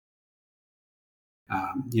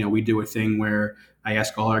We do a thing where I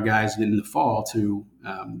ask all our guys in the fall to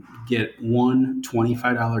get one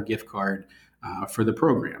 $25 gift card for the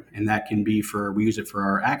program. And that can be we use it for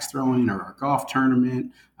our axe throwing or our golf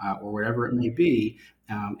tournament or whatever it may be.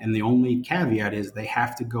 And the only caveat is they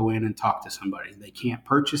have to go in and talk to somebody. They can't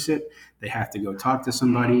purchase it. They have to go talk to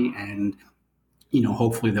somebody, and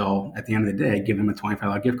hopefully they'll, at the end of the day, give them a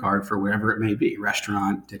 $25 gift card for whatever it may be,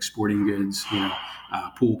 restaurant, Dick's Sporting Goods,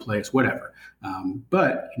 pool place, whatever.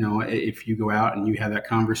 But if you go out and you have that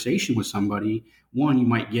conversation with somebody, one, you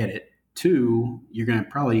might get it. Two, you're going to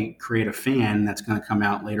probably create a fan that's going to come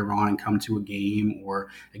out later on and come to a game, or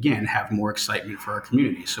again, have more excitement for our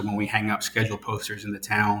community. So when we hang up scheduled posters in the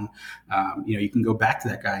town, you can go back to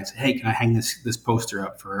that guy and say, hey, can I hang this poster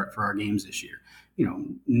up for our games this year?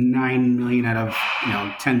 9 million out of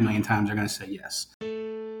 10 million times they're going to say yes.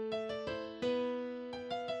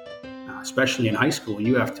 Especially in high school,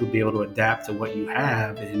 you have to be able to adapt to what you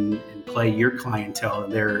have and play your clientele to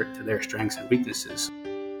their strengths and weaknesses.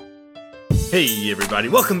 Hey everybody,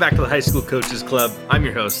 welcome back to the High School Coaches Club. I'm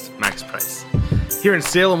your host, Max Price. Here in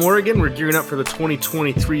Salem, Oregon, we're gearing up for the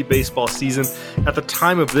 2023 baseball season. At the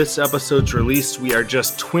time of this episode's release, we are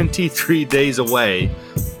just 23 days away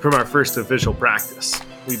from our first official practice.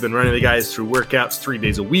 We've been running the guys through workouts 3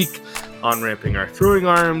 days a week, on-ramping our throwing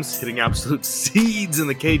arms, hitting absolute seeds in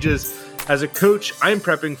the cages. As a coach, I'm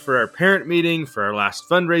prepping for our parent meeting, for our last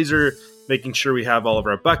fundraiser, making sure we have all of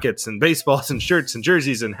our buckets and baseballs and shirts and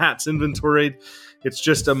jerseys and hats inventoried. It's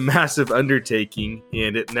just a massive undertaking,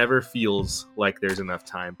 and it never feels like there's enough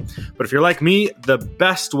time. But if you're like me, the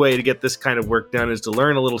best way to get this kind of work done is to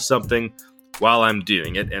learn a little something while I'm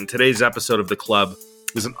doing it. And today's episode of the club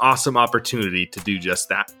is an awesome opportunity to do just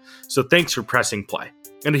that. So thanks for pressing play.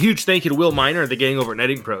 And a huge thank you to Will Miner and the gang over at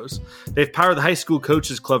Netting Pros. They've powered the High School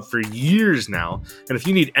Coaches Club for years now, and if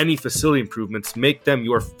you need any facility improvements, make them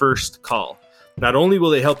your first call. Not only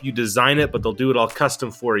will they help you design it, but they'll do it all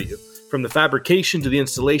custom for you. From the fabrication to the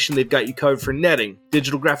installation, they've got you covered for netting,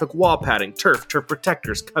 digital graphic wall padding, turf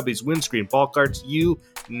protectors, cubbies, windscreen, ball carts, you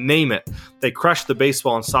name it. They crush the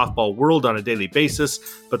baseball and softball world on a daily basis,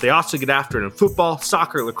 but they also get after it in football,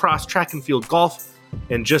 soccer, lacrosse, track and field, golf,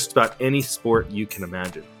 and just about any sport you can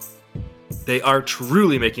imagine. They are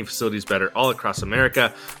truly making facilities better all across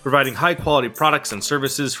America, providing high-quality products and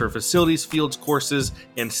services for facilities, fields, courses,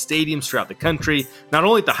 and stadiums throughout the country, not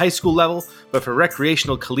only at the high school level, but for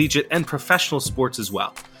recreational, collegiate, and professional sports as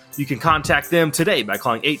well. You can contact them today by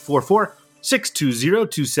calling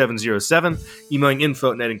 844-620-2707, emailing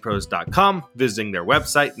info@nettingpros.com, visiting their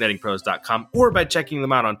website, nettingpros.com, or by checking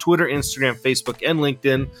them out on Twitter, Instagram, Facebook, and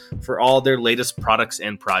LinkedIn for all their latest products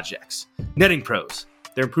and projects. Netting Pros.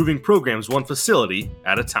 They're improving programs one facility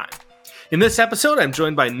at a time. In this episode, I'm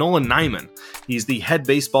joined by Nolan Nyman. He's the head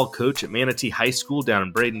baseball coach at Manatee High School down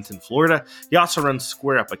in Bradenton, Florida. He also runs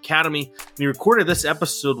Square Up Academy. And he recorded this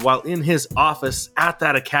episode while in his office at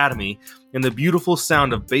that academy, and the beautiful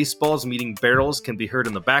sound of baseballs meeting barrels can be heard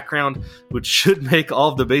in the background, which should make all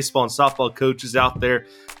of the baseball and softball coaches out there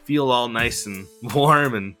feel all nice and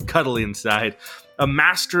warm and cuddly inside. A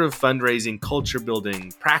master of fundraising, culture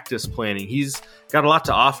building, practice planning. He's got a lot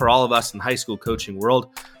to offer all of us in the high school coaching world.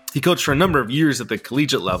 He coached for a number of years at the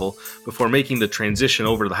collegiate level before making the transition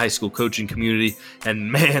over to the high school coaching community.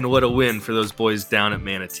 And man, what a win for those boys down at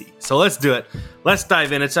Manatee. So let's do it. Let's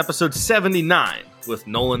dive in. It's episode 79 with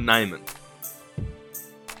Nolan Nyman.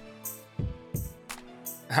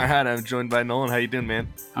 All right, I'm joined by Nolan. How you doing,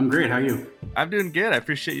 man? I'm great. How are you? I'm doing good. I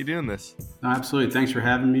appreciate you doing this. No, absolutely. Thanks for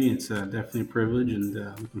having me. It's definitely a privilege, and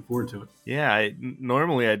looking forward to it. Yeah,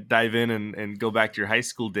 normally I'd dive in and go back to your high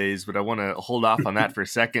school days, but I want to hold off on that for a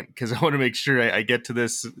second because I want to make sure I get to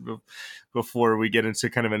this before we get into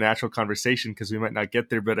kind of a natural conversation, because we might not get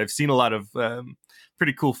there. But I've seen a lot of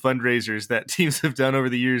pretty cool fundraisers that teams have done over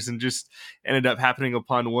the years, and just ended up happening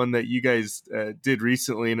upon one that you guys did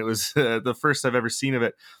recently, and it was the first I've ever seen of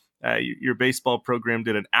it. Your baseball program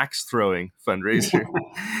did an axe throwing fundraiser.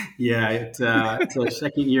 Yeah, it's our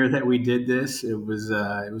second year that we did this. It was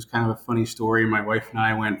kind of a funny story. My wife and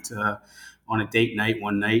I went on a date night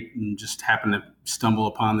one night and just happened to stumble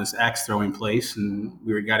upon this axe throwing place, and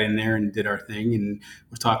we got in there and did our thing, and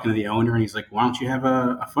we're talking to the owner, and he's like, "Why don't you have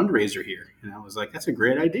a fundraiser here?" And I was like, "That's a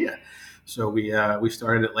great idea." So we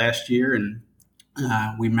started it last year, and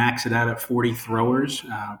we max it out at 40 throwers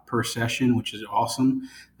per session, which is awesome.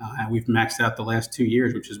 And we've maxed out the last 2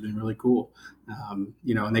 years, which has been really cool. And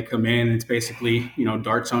they come in, and it's basically,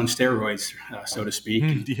 darts on steroids, so to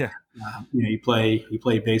speak. Yeah. You play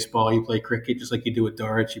baseball, you play cricket, just like you do with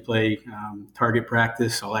darts. You play target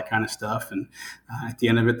practice, all that kind of stuff. And at the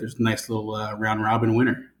end of it, there's a nice little round robin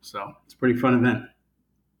winner. So it's a pretty fun event.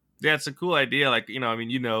 Yeah, it's a cool idea. Like, I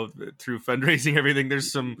mean, through fundraising, everything,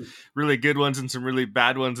 there's some really good ones and some really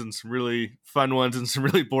bad ones and some really fun ones and some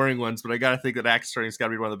really boring ones. But I got to think that axe throwing's got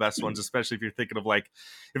to be one of the best ones, especially if you're thinking of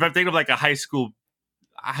if I'm thinking of a high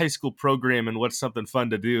school program and what's something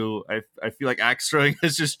fun to do. I feel like axe throwing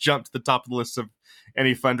has just jumped to the top of the list of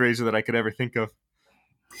any fundraiser that I could ever think of.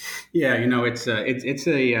 Yeah, it's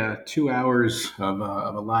a 2 hours of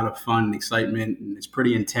a lot of fun and excitement, and it's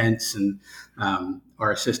pretty intense. And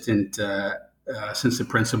our assistant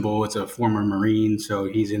principal, it's a former Marine, so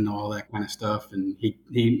he's into all that kind of stuff, and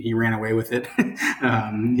he ran away with it.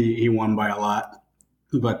 He won by a lot.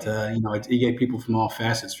 But you get people from all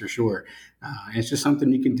facets for sure. And it's just something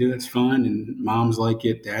you can do that's fun, and moms like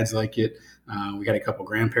it, dads like it. We had a couple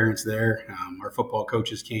grandparents there. Our football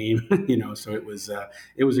coaches came, so it was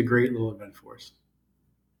a great little event for us.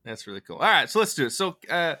 That's really cool. All right, so let's do it. So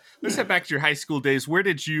let's head back to your high school days. Where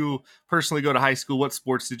did you personally go to high school? What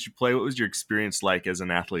sports did you play? What was your experience like as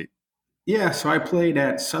an athlete? Yeah, so I played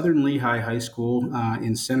at Southern Lehigh High School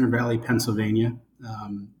in Center Valley, Pennsylvania.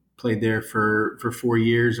 Played there for 4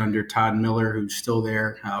 years under Todd Miller, who's still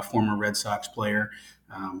there, former Red Sox player.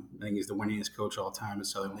 I think he's the winningest coach all time at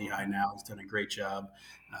Southern Lehigh now. He's done a great job.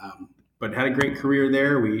 But had a great career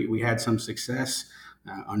there. We had some success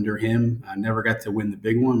under him. I never got to win the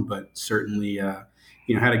big one, but certainly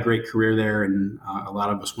had a great career there. And a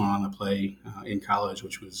lot of us went on to play in college,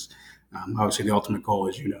 which was obviously the ultimate goal,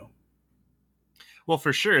 as you know. Well,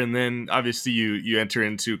 for sure. And then obviously you enter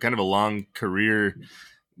into kind of a long career,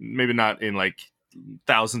 maybe not in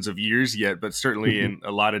thousands of years yet, but certainly in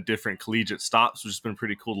a lot of different collegiate stops, which has been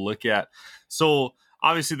pretty cool to look at. So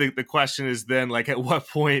obviously the question is then, at what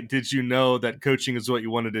point did you know that coaching is what you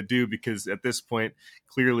wanted to do? Because at this point,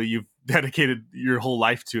 clearly you've dedicated your whole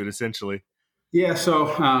life to it, essentially. Yeah, so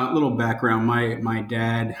a little background. My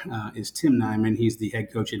dad is Tim Nyman. He's the head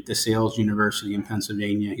coach at DeSales University in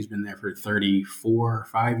Pennsylvania. He's been there for 34 or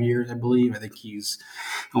 5 years, I believe. I think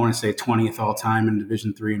I want to say 20th all time in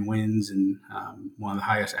Division III in wins, and one of the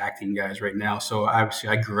highest acting guys right now. So obviously,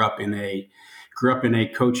 I grew up in a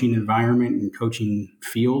coaching environment and coaching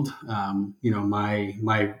field.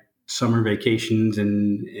 My summer vacations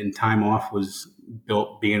and time off was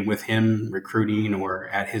built being with him, recruiting, or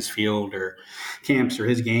at his field or camps or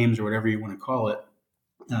his games or whatever you want to call it.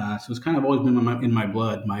 So it's kind of always been in my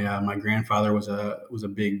blood. My grandfather was a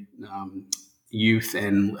big youth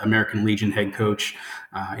and American Legion head coach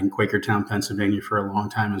in Quakertown, Pennsylvania for a long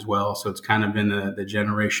time as well. So it's kind of been the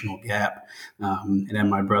generational gap. And then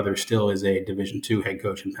my brother still is a Division II head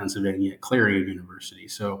coach in Pennsylvania at Clarion University.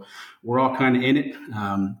 So we're all kind of in it.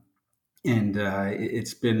 And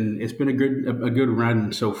it's been a good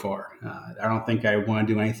run so far. I don't think I want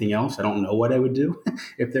to do anything else. I don't know what I would do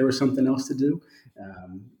if there was something else to do.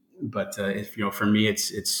 But if for me,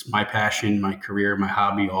 it's my passion, my career, my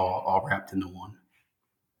hobby, all wrapped into one.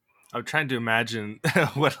 I'm trying to imagine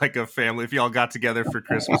what a family, if y'all got together for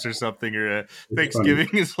Christmas or something, or Thanksgiving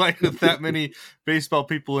is like with that many baseball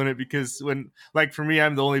people in it. Because for me,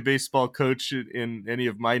 I'm the only baseball coach in any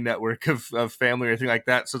of my network of family or anything like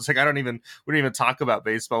that. So it's we don't even talk about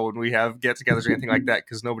baseball when we have get-togethers or anything like that,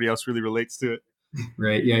 because nobody else really relates to it.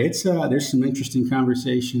 Right. Yeah. It's there's some interesting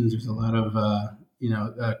conversations. There's a lot of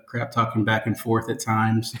crap talking back and forth at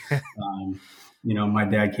times. My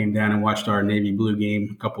dad came down and watched our Navy Blue game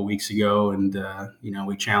a couple weeks ago, and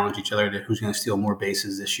we challenged each other to who's going to steal more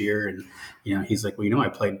bases this year. And he's like, "Well, I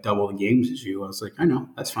played double the games as you." I was like, "I know,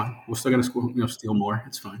 that's fine. We're still going to steal more.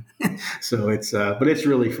 It's fine." So but it's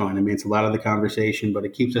really fun. I mean, it's a lot of the conversation, but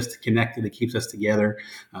it keeps us connected. It keeps us together,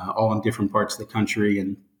 all in different parts of the country,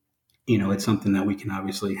 and it's something that we can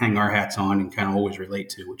obviously hang our hats on and kind of always relate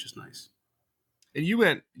to, which is nice. And you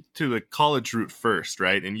went to the college route first,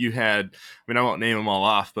 right? And you had, I won't name them all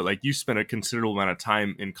off, but you spent a considerable amount of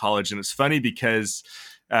time in college. And it's funny because,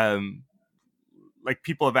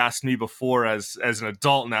 people have asked me before as an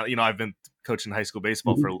adult now, I've been coaching high school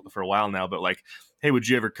baseball for a while now, but hey, would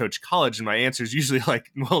you ever coach college? And my answer is usually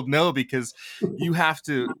well, no, because you have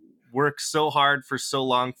to work so hard for so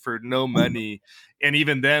long for no money. And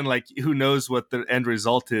even then, who knows what the end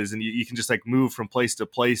result is. And you can just move from place to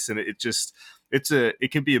place. And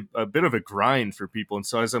it can be a bit of a grind for people. And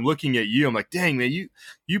so as I'm looking at you, I'm like, dang, man,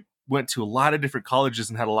 you went to a lot of different colleges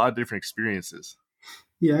and had a lot of different experiences.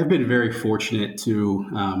 Yeah, I've been very fortunate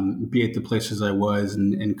to be at the places I was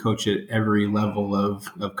and coach at every level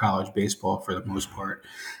of college baseball for the most part.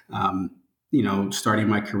 Starting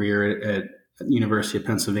my career at University of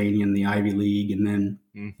Pennsylvania in the Ivy League, and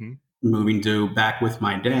then moving to back with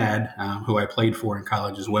my dad, who I played for in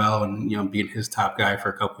college as well, and being his top guy for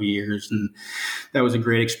a couple of years, and that was a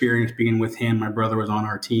great experience being with him. My brother was on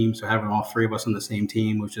our team, so having all three of us on the same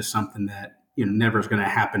team was just something that never is going to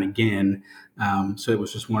happen again. So it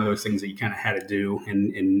was just one of those things that you kind of had to do,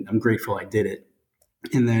 and I'm grateful I did it.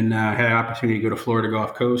 And then had an opportunity to go to Florida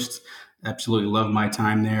Gulf Coast. Absolutely loved my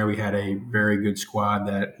time there. We had a very good squad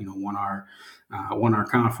that won our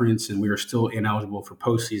conference, and we were still ineligible for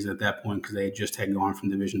postseason at that point because they had gone from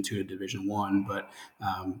Division II to Division I. But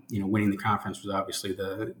winning the conference was obviously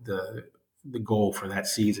the goal for that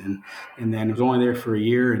season. And then it was only there for a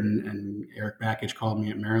year, and Eric Bakich called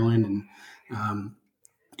me at Maryland, and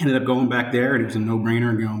ended up going back there, and it was a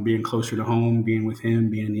no-brainer, being closer to home, being with him,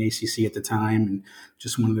 being in the ACC at the time, and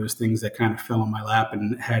just one of those things that kind of fell in my lap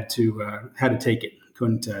and had to take it.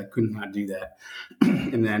 Couldn't not do that.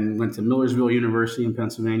 And then went to Millersville University in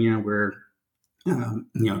Pennsylvania, where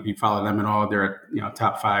if you follow them at all, they're a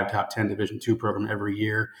top 5, top 10 Division II program every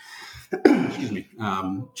year. Excuse me.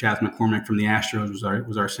 Chaz McCormick from the Astros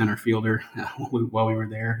was our center fielder while we were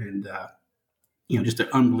there, and just an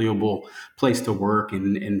unbelievable place to work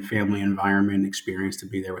and family environment experience to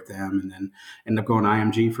be there with them. And then ended up going to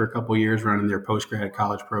IMG for a couple of years, running their post-grad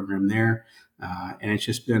college program there. And it's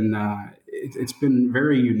just been it's been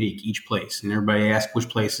very unique, each place. And everybody asks which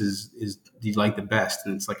place is do you like the best?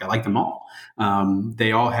 And it's like, I like them all.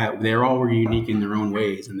 They're all were unique in their own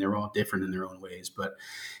ways, and they're all different in their own ways. But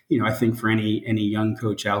I think for any young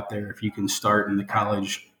coach out there, if you can start in the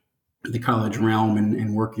college realm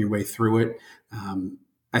and work your way through it,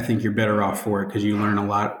 I think you're better off for it, because you learn a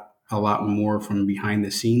lot more from behind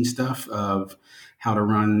the scenes stuff of how to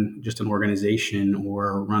run just an organization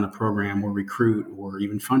or run a program or recruit or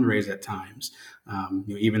even fundraise at times.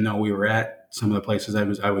 Even though we were at some of the places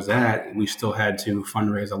I was at, we still had to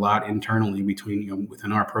fundraise a lot internally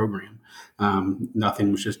within our program.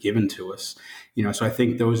 Nothing was just given to us. So I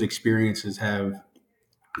think those experiences have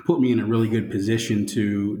put me in a really good position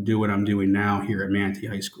to do what I'm doing now here at Manatee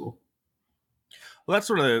High School. Well,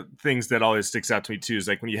 that's one of the things that always sticks out to me too, is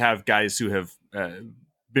like when you have guys who have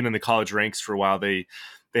been in the college ranks for a while, they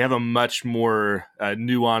have a much more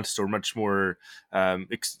nuanced or much more,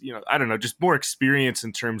 just more experience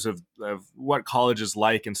in terms of what college is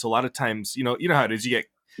like. And so a lot of times, you know how it is, you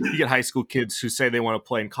get high school kids who say they want to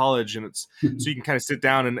play in college, and it's so you can kind of sit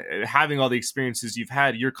down and having all the experiences you've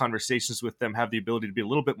had, your conversations with them have the ability to be a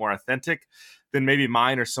little bit more authentic than maybe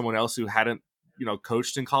mine or someone else who hadn't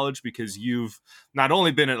coached in college, because you've not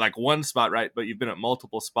only been at like one spot, right, but you've been at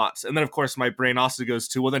multiple spots. And then of course my brain also goes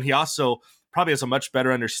to, well, then he also probably has a much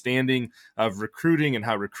better understanding of recruiting and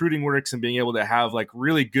how recruiting works, and being able to have like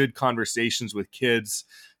really good conversations with kids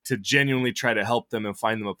to genuinely try to help them and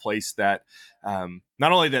find them a place that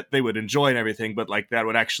not only that they would enjoy and everything, but like that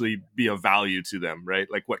would actually be of value to them, right?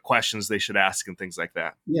 Like what questions they should ask and things like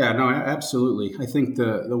that. Yeah, no, absolutely. I think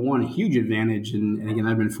the one huge advantage, and again,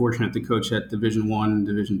 I've been fortunate to coach at Division I,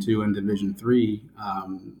 Division II, and Division III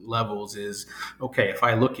levels, is, okay, if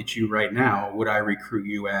I look at you right now, would I recruit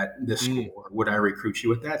you at this school, or would I recruit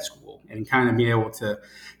you at that school? And kind of be able to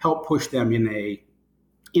help push them in a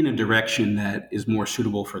direction that is more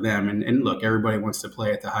suitable for them. And look, everybody wants to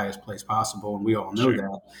play at the highest place possible, and we all know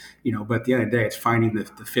that, but at the end of the day, it's finding the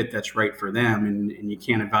fit that's right for them, and you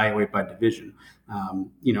can't evaluate by division.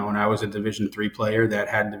 And I was a Division III player that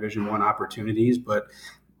had Division I opportunities, but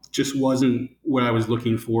just wasn't what I was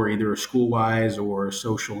looking for, either school-wise or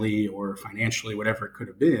socially or financially, whatever it could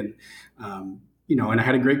have been. And I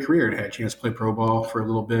had a great career. I had a chance to play pro ball for a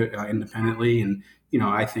little bit independently. And,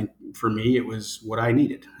 I think for me, it was what I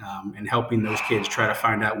needed. And helping those kids try to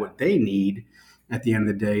find out what they need at the end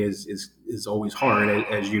of the day is always hard,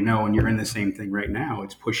 as you know, and you're in the same thing right now.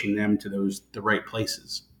 It's pushing them to the right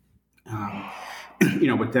places.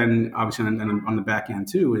 But then obviously on the back end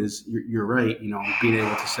too, is you're right, being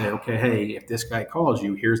able to say, okay, hey, if this guy calls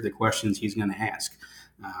you, here's the questions he's going to ask.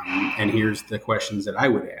 And here's the questions that I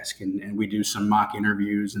would ask. And we do some mock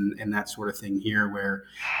interviews and that sort of thing here, where,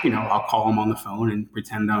 I'll call them on the phone and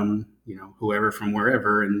pretend I'm, whoever from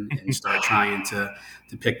wherever, and start trying to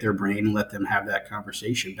pick their brain and let them have that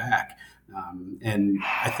conversation back. And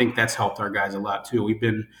I think that's helped our guys a lot too. We've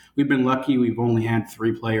been lucky. We've only had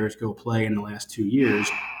 3 players go play in the last 2 years.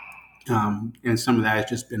 And some of that has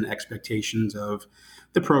just been expectations of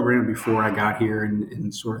the program before I got here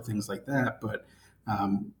and sort of things like that. But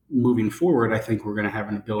moving forward, I think we're going to have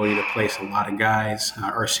an ability to place a lot of guys.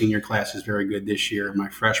 Our senior class is very good this year. My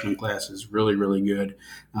freshman class is really, really good.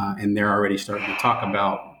 And they're already starting to talk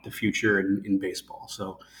about the future in baseball.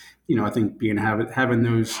 So, I think having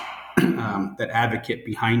those, that advocate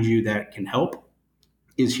behind you that can help,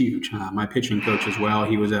 is huge. My pitching coach as well.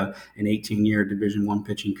 He was an 18-year Division I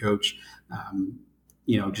pitching coach.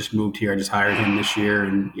 Just moved here. I just hired him this year,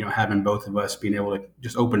 and having both of us being able to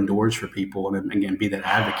just open doors for people and again be that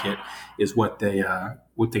advocate is what they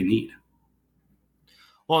need.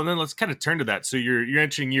 Well, and then let's kind of turn to that. So you're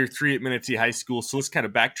entering year 3 at Manatee High School. So let's kind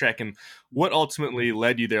of backtrack and what ultimately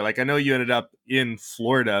led you there. Like, I know you ended up in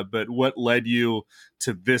Florida, but what led you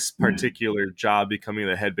to this particular job, becoming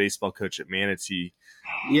the head baseball coach at Manatee?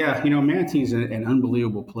 Yeah, Manatee is an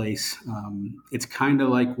unbelievable place. It's kind of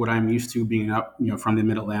like what I'm used to being up, from the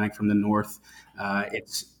Mid-Atlantic, from the north.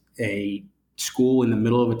 It's a school in the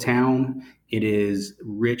middle of a town. It is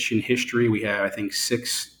rich in history. We have, I think,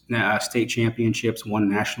 6 state championships, 1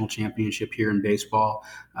 national championship here in baseball.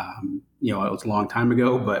 It was a long time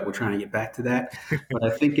ago, but we're trying to get back to that. But I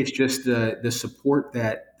think it's just the support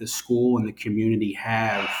that the school and the community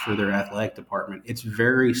have for their athletic department. It's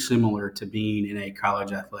very similar to being in a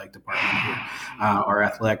college athletic department here. Our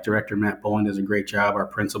athletic director, Matt Bowen, does a great job. Our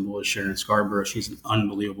principal is Sharon Scarborough. She's an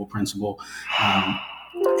unbelievable principal.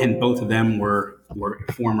 And both of them were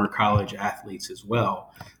former college athletes as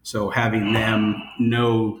well. So having them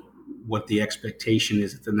know what the expectation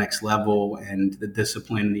is at the next level and the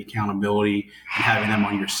discipline and the accountability and having them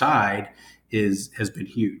on your side has been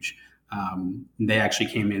huge. They actually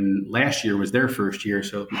came in last year, was their first year.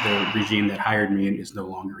 So the regime that hired me is no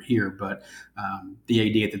longer here. But the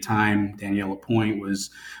AD at the time, Danielle Lapointe,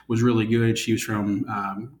 was really good. She was from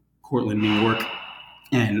Cortland, New York.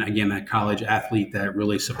 And again, a college athlete that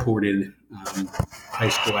really supported high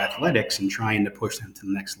school athletics and trying to push them to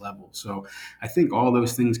the next level. So I think all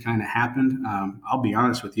those things kind of happened. I'll be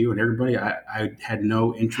honest with you and everybody, I had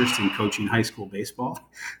no interest in coaching high school baseball.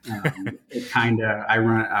 I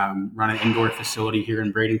run an indoor facility here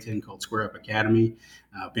in Bradenton called Square Up Academy.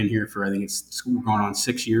 I've been here for, I think it's going on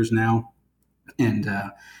 6 years now. And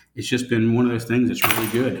it's just been one of those things that's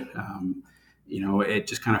really good. It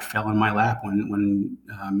just kind of fell in my lap when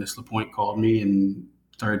Miss Lapointe called me and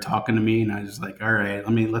started talking to me, and I was like, all right,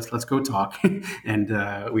 let's go talk. And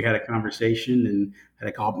we had a conversation and had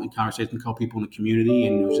a conversation with people in the community,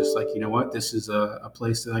 and it was just like, you know what, this is a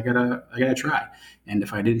place that I gotta try. And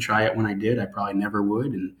if I didn't try it when I did, I probably never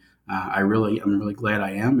would. And I'm really glad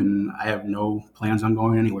I am, and I have no plans on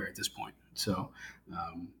going anywhere at this point. So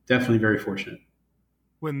definitely very fortunate.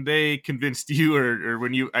 When they convinced you, or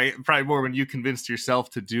when probably more when you convinced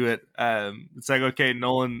yourself to do it, it's like, okay,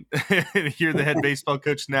 Nolan, you're the head baseball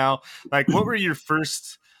coach now. Like, what were your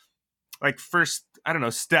first, I don't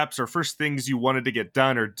know, steps or first things you wanted to get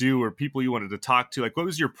done or do, or people you wanted to talk to? Like, what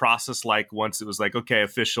was your process like once it was like, okay,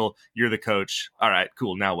 official, you're the coach. All right,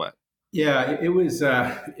 cool. Now what? Yeah, it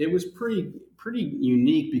was pretty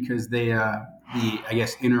unique because I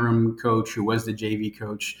guess interim coach who was the JV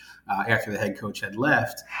coach after the head coach had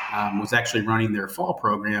left was actually running their fall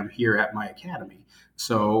program here at my academy.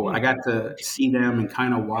 So I got to see them and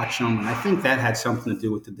kind of watch them, and I think that had something to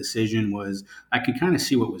do with the decision. Was I could kind of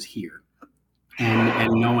see what was here. And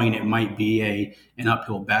knowing it might be an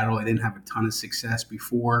uphill battle. I didn't have a ton of success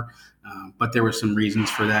before, but there were some reasons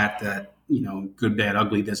for that good, bad,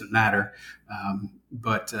 ugly doesn't matter.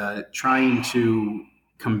 But trying to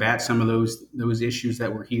combat some of those issues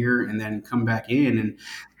that were here and then come back in. And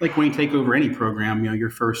like when you take over any program, your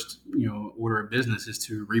first order of business is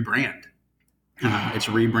to rebrand. It's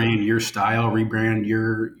rebrand your style, rebrand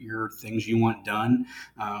your things you want done.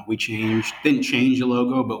 We didn't change the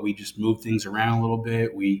logo, but we just moved things around a little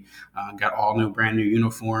bit. We got all brand new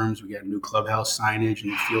uniforms. We got new clubhouse signage,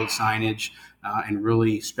 new field signage, and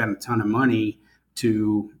really spent a ton of money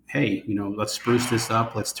to, hey, let's spruce this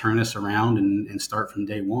up, let's turn this around and start from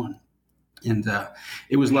day one. And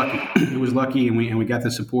it was lucky. It was lucky, and we got the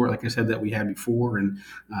support, like I said, that we had before. And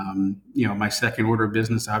my second order of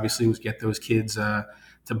business obviously was get those kids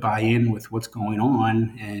to buy in with what's going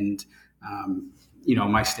on. And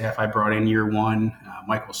my staff I brought in year one.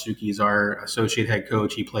 Michael Suki is our associate head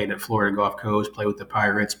coach. He played at Florida Gulf Coast, played with the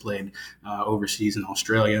Pirates, played overseas in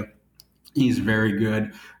Australia. He's very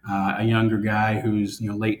good, a younger guy who's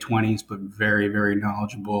late 20s, but very, very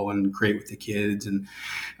knowledgeable and great with the kids, and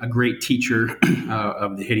a great teacher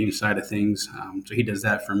of the hitting side of things. So he does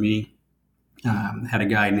that for me. Had a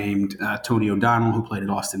guy named Tony O'Donnell who played at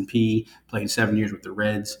Austin Peay, played 7 years with the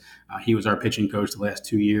Reds. He was our pitching coach the last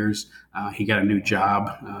 2 years. He got a new job,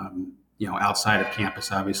 outside of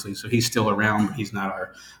campus, obviously. So he's still around, but he's not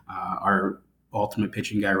our ultimate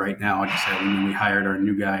pitching guy right now. Like I said, we hired our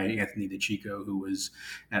new guy, Anthony DeChico, who was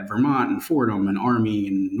at Vermont and Fordham and Army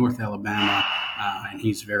and North Alabama, and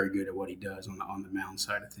he's very good at what he does on the mound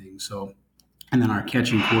side of things. So And then our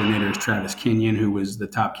catching coordinator is Travis Kenyon, who was the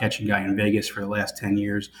top catching guy in Vegas for the last 10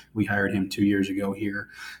 years. We hired him 2 years ago here.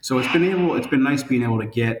 So it's been nice being able to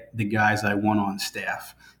get the guys I want on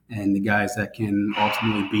staff and the guys that can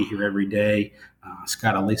ultimately be here every day.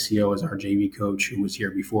 Scott Alicio is our JV coach who was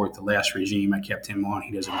here before with the last regime. I kept him on.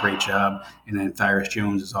 He does a great job. And then Tyrus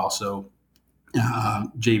Jones is also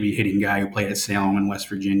JV hitting guy who played at Salem in West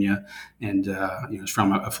Virginia, and is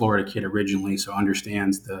from a Florida kid originally, so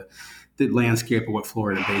understands the landscape of what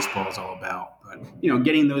Florida baseball is all about. But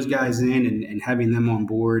getting those guys in and having them on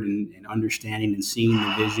board and understanding and seeing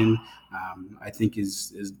the vision, I think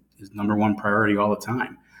is number one priority all the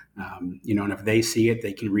time. And if they see it,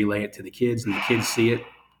 they can relay it to the kids, and the kids see it.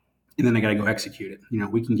 And then they got to go execute it.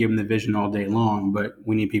 We can give them the vision all day long, but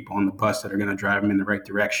we need people on the bus that are going to drive them in the right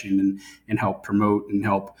direction and help promote and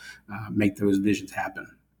help make those visions happen.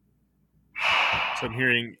 So I'm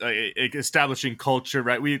hearing establishing culture,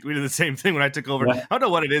 right? We did the same thing when I took over. Yeah. I don't know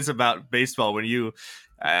what it is about baseball when you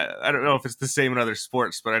I don't know if it's the same in other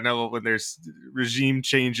sports, but I know when there's regime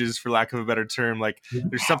changes, for lack of a better term, like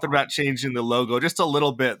there's something about changing the logo just a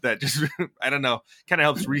little bit that just, I don't know, kind of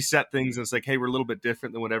helps reset things. And it's like, hey, we're a little bit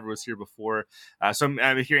different than whatever was here before. So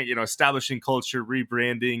I'm hearing, establishing culture,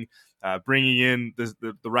 rebranding, bringing in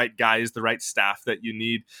the right guys, the right staff that you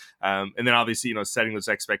need. And then obviously, setting those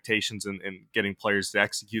expectations and getting players to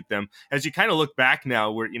execute them. As you kind of look back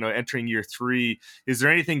now, we're, entering year 3, is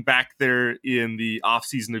there anything back there in the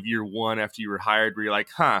offseason of year 1 after you were hired where you're like,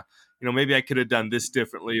 maybe I could have done this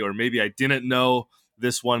differently, or maybe I didn't know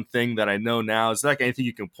this one thing that I know now? Is there like anything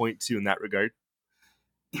you can point to in that regard?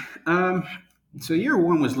 So year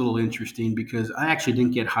 1 was a little interesting because I actually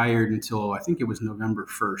didn't get hired until I think it was November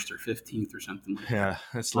 1st or 15th or something like that. Yeah,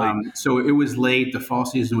 that's late. So it was late. The fall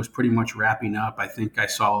season was pretty much wrapping up. I think I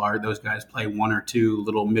saw those guys play 1 or 2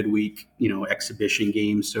 little midweek, exhibition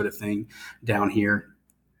games sort of thing down here.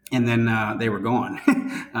 And then they were gone.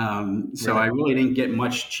 So I really didn't get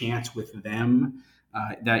much chance with them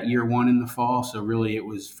that year 1 in the fall. So really it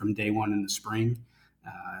was from day 1 in the spring.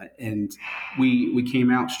 And we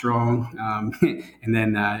came out strong. And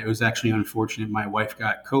then it was actually unfortunate. My wife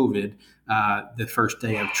got COVID the first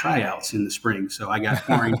day of tryouts in the spring. So I got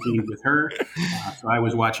quarantined with her. So I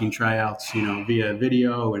was watching tryouts, via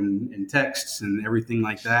video and texts and everything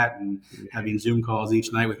like that, and having Zoom calls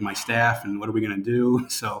each night with my staff. And what are we going to do?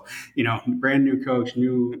 So, brand new coach,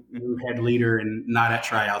 new head leader, and not at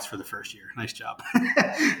tryouts for the first year. Nice job.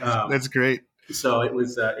 That's great. So it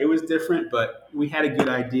was different, but we had a good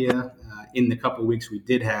idea in the couple of weeks we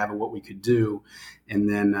did have of what we could do. And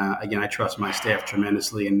then, again, I trust my staff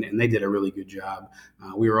tremendously, and they did a really good job.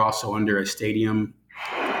 We were also under a stadium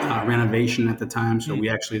renovation at the time. So we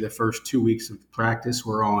actually, the first 2 weeks of practice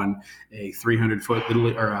were on a 300-foot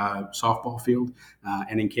softball field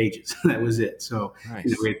and in cages. That was it. So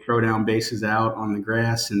nice. We had throw down bases out on the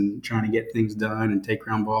grass and trying to get things done and take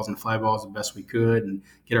ground balls and fly balls the best we could and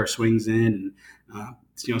get our swings in. And,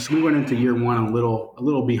 so we went into year 1 a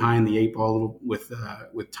little behind the 8 ball with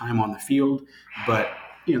time on the field, but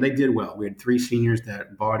they did well. We had 3 seniors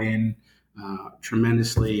that bought in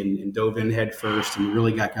tremendously and dove in head first, and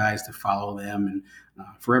really got guys to follow them. And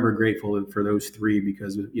forever grateful for those 3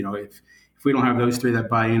 because if we don't have those 3 that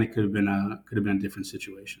buy in, it could have been a different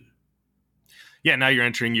situation. Yeah, now you're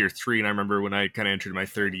entering year 3, and I remember when I kind of entered my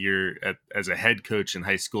 3rd year as a head coach in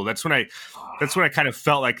high school. That's when I kind of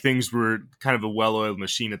felt like things were kind of a well-oiled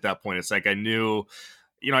machine at that point. It's like I knew,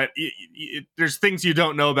 there's things you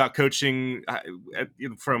don't know about coaching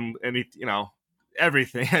from any,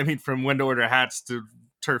 everything. I mean, from when to order hats to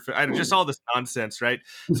turf, just all this nonsense, right?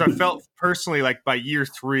 So I felt personally like by year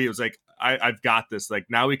 3, it was like, I've got this. Like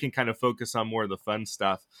now we can kind of focus on more of the fun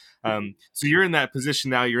stuff. So you're in that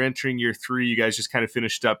position now. You're entering year 3. You guys just kind of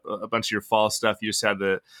finished up a bunch of your fall stuff. You just had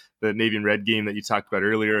the Navy and Red game that you talked about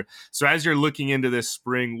earlier. So as you're looking into this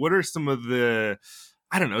spring, what are some of the,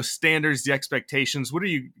 standards, the expectations? What are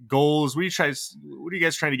you goals? What are you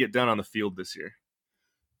guys trying to get done on the field this year?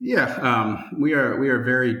 Yeah, we are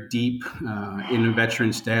very deep in the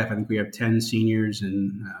veteran staff. I think we have 10 seniors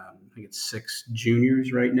and I think it's 6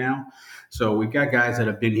 juniors right now. So we've got guys that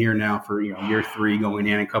have been here now for year 3 going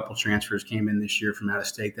in. A couple transfers came in this year from out of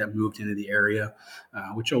state that moved into the area,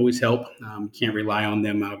 which always help. Can't rely on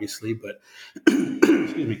them obviously, but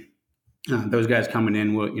excuse me. Those guys coming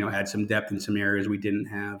in will add some depth in some areas we didn't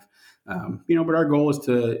have. But our goal is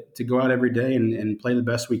to go out every day and play the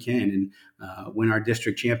best we can and win our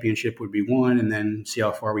district championship would be 1, and then see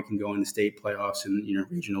how far we can go in the state playoffs and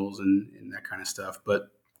regionals and that kind of stuff. But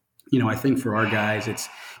I think for our guys, it's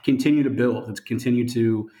continue to build. It's continue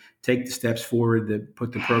to take the steps forward that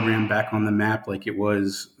put the program back on the map like it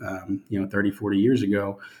was, 30, 40 years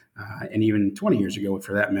ago, and even 20 years ago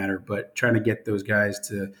for that matter, but trying to get those guys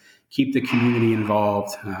to keep the community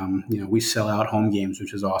involved. We sell out home games,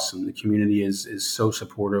 which is awesome. The community is so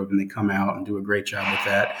supportive, and they come out and do a great job with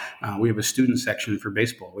that. We have a student section for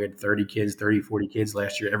baseball. We had 40 kids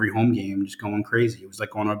last year, every home game, just going crazy. It was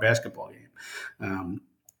like going to a basketball game.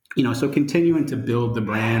 So continuing to build the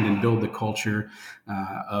brand and build the culture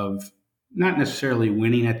of not necessarily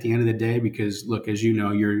winning at the end of the day, because look, as you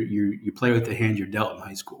know, you play with the hand you're dealt in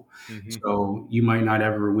high school. Mm-hmm. So you might not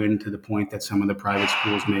ever win to the point that some of the private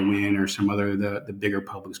schools may win, or some other the bigger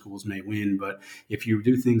public schools may win. But if you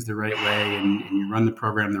do things the right way and you run the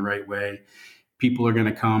program the right way, people are going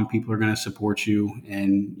to come, people are going to support you.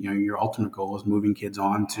 And, your ultimate goal is moving kids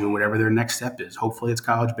on to whatever their next step is. Hopefully it's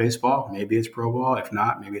college baseball. Maybe it's pro ball. If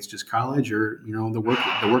not, maybe it's just college or, the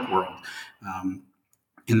work world.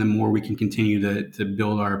 And the more we can continue to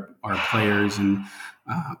build our players and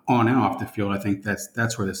on and off the field, I think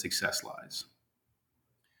that's where the success lies.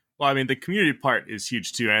 Well, I mean, the community part is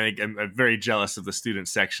huge too. I think I'm very jealous of the student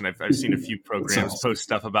section. I've seen a few programs post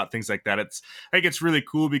stuff about things like that. I think it's really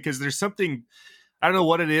cool because there's something, I don't know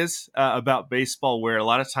what it is about baseball, where a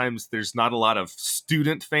lot of times there's not a lot of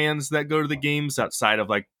student fans that go to the games outside of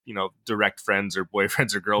direct friends or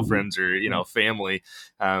boyfriends or girlfriends or, family.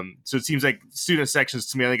 So it seems like student sections,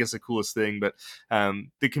 to me, I think it's the coolest thing. But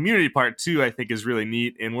the community part too, I think is really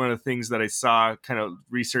neat. And one of the things that I saw kind of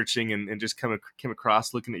researching and just came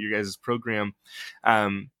across looking at your guys' program,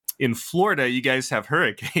 in Florida, you guys have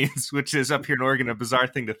hurricanes, which is up here in Oregon, a bizarre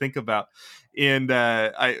thing to think about. And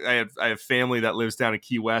I have family that lives down in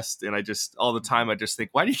Key West, and all the time I just think,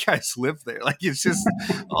 why do you guys live there? Like, it's just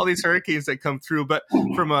all these hurricanes that come through. But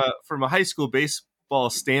from a high school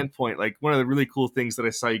baseball standpoint, like, one of the really cool things that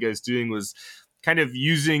I saw you guys doing was kind of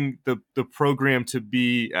using the program to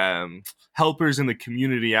be helpers in the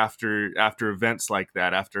community after events like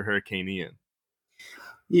that, after Hurricane Ian.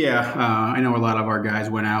 Yeah, I know a lot of our guys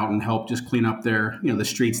went out and helped just clean up the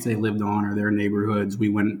streets they lived on or their neighborhoods. We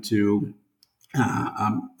went to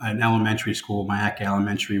an elementary school, Mayaca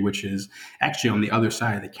Elementary, which is actually on the other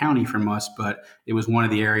side of the county from us, but it was one of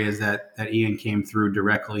the areas that Ian came through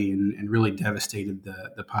directly and really devastated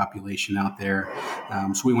the population out there.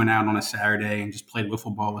 So we went out on a Saturday and just played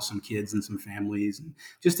wiffle ball with some kids and some families, and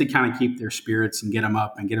just to kind of keep their spirits and get them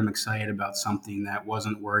up and get them excited about something that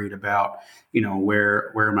wasn't worried about,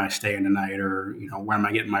 where am I staying tonight, or, where am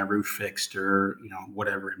I getting my roof fixed, or,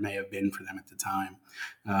 whatever it may have been for them at the time.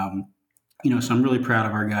 So I'm really proud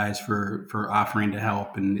of our guys for offering to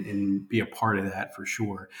help and be a part of that for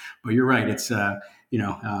sure. But you're right. It's,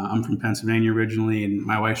 I'm from Pennsylvania originally, and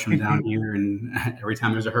my wife's from down here. And every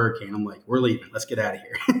time there's a hurricane, I'm like, we're leaving. Let's get out of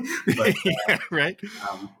here. But, yeah, right.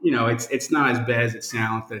 It's not as bad as it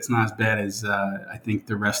sounds. But it's not as bad as I think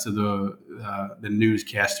the rest of the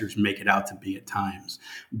newscasters make it out to be at times.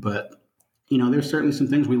 But there's certainly some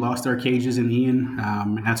things. We lost our cages in Ian,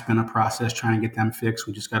 and that's been a process trying to get them fixed.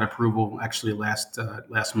 We just got approval actually last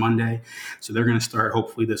Monday, so they're going to start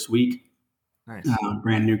hopefully this week. Nice.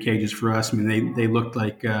 Brand new cages for us. I mean, they looked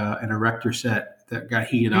like an erector set that got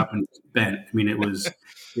heated up and bent. I mean, it was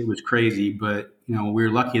crazy, but we were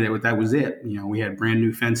lucky that was it. We had brand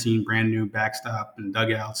new fencing, brand new backstop and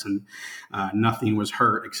dugouts, and nothing was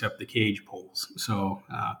hurt except the cage poles. So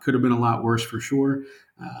could have been a lot worse for sure.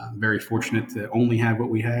 Very fortunate to only have what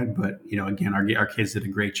we had, but again, our kids did a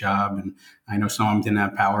great job, and I know some of them didn't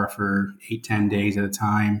have power for 8-10 days at a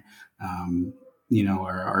time.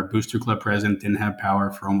 Our booster club president didn't have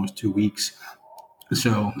power for almost 2 weeks.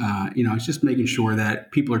 So it's just making sure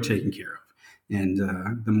that people are taken care of, and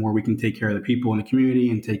the more we can take care of the people in the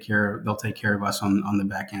community and they'll take care of us on the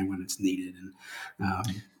back end when it's needed.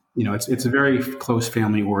 And it's a very close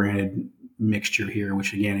family oriented mixture here,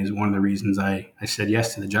 which again is one of the reasons I said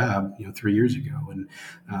yes to the job 3 years ago, and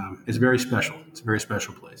it's very special. It's a very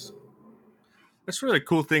special place. That's really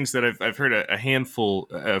cool things that I've heard a handful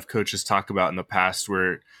of coaches talk about in the past,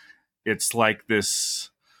 where it's like this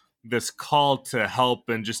call to help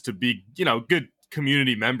and just to be good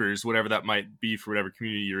community members, whatever that might be for whatever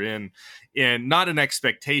community you're in, and not an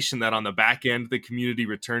expectation that on the back end the community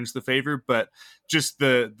returns the favor, but just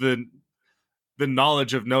the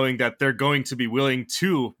knowledge of knowing that they're going to be willing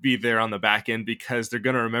to be there on the back end because they're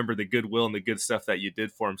going to remember the goodwill and the good stuff that you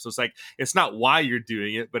did for them. So it's not why you're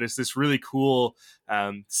doing it, but it's this really cool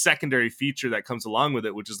secondary feature that comes along with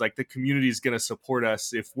it, which is like the community is going to support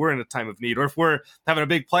us if we're in a time of need, or if we're having a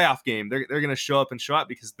big playoff game, they're going to show up and show out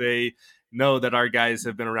because they know that our guys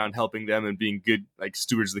have been around helping them and being good, like,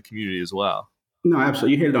 stewards of the community as well. No,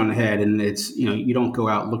 absolutely. You hit it on the head, and it's you don't go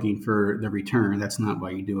out looking for the return. That's not why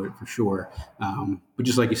you do it for sure. But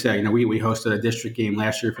just like you said, we hosted a district game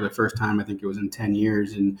last year for the first time. I think it was in 10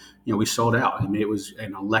 years, and we sold out. I mean, it was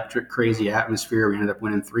an electric, crazy atmosphere. We ended up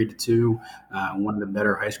winning 3-2. One of the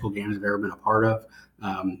better high school games I've ever been a part of.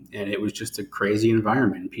 And it was just a crazy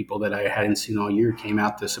environment. People that I hadn't seen all year came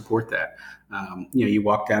out to support that. You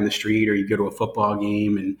walk down the street or you go to a football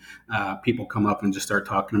game, and people come up and just start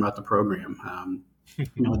talking about the program.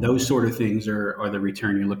 Those sort of things are the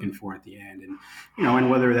return you're looking for at the end. And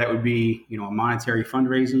whether that would be, a monetary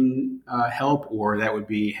fundraising help, or that would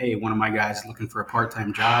be, hey, one of my guys is looking for a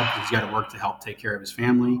part-time job. He's got to work to help take care of his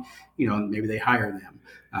family. Maybe they hire them.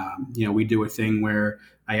 We do a thing where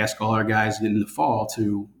I ask all our guys in the fall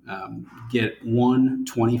to get one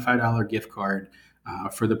 $25 gift card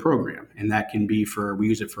for the program. And that can be we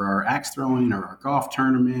use it for our axe throwing or our golf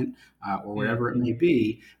tournament or whatever it may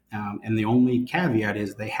be. And the only caveat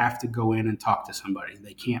is they have to go in and talk to somebody.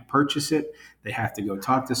 They can't purchase it. They have to go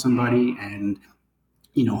talk to somebody, and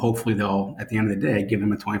hopefully they'll, at the end of the day, give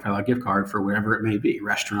them a $25 gift card for whatever it may be: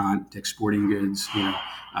 restaurant, Dick's Sporting Goods,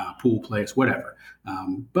 pool place, whatever.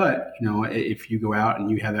 But if you go out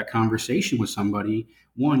and you have that conversation with somebody,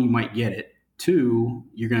 one, you might get it. Two,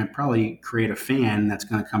 you're going to probably create a fan that's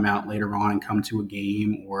going to come out later on and come to a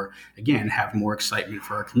game, or again have more excitement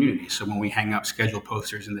for our community. So when we hang up schedule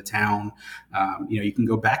posters in the town, you can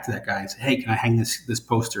go back to that guy and say, "Hey, can I hang this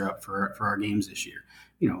poster up for our games this year?"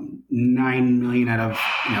 9 million out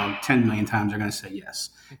of 10 million times they're going to say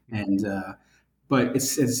yes. And but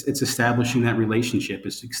it's establishing that relationship,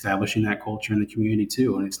 it's establishing that culture in the community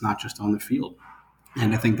too, and it's not just on the field.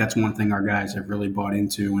 And I think that's one thing our guys have really bought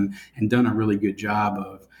into and done a really good job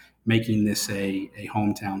of making this a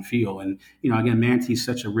hometown feel. And, again, Mantee's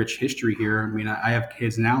such a rich history here. I mean, I have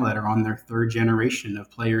kids now that are on their third generation of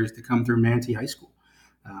players to come through Mantee High School.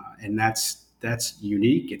 And that's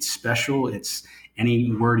unique. It's special. It's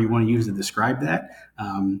any word you want to use to describe that.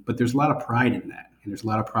 But there's a lot of pride in that. And there's a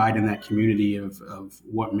lot of pride in that community of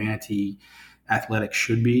what Mantee athletics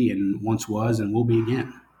should be and once was and will be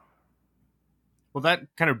again. Well, that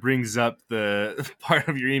kind of brings up the part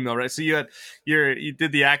of your email, right? So you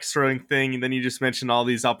did the axe throwing thing, and then you just mentioned all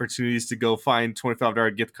these opportunities to go find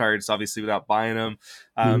 $25 gift cards, obviously without buying them.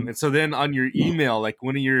 And so then on your email, like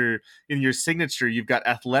in your signature, you've got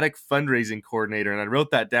athletic fundraising coordinator, and I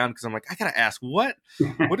wrote that down because I'm like, I gotta ask, what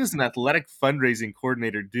does an athletic fundraising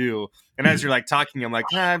coordinator do? And as you're like talking, I'm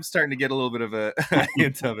like, I'm starting to get a little bit of a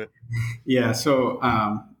hint of it. Yeah. So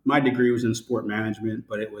my degree was in sport management,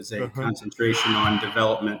 but it was a concentration on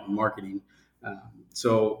development and marketing.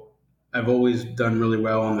 So I've always done really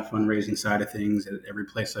well on the fundraising side of things at every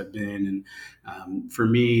place I've been. And for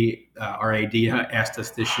me, our AD asked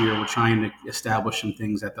us this year, we're trying to establish some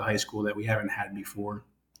things at the high school that we haven't had before.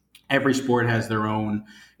 Every sport has their own,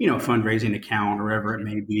 fundraising account or whatever it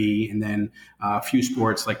may be. And then a few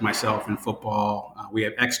sports like myself in football, we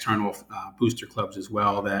have external booster clubs as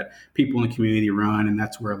well that people in the community run. And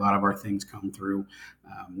that's where a lot of our things come through.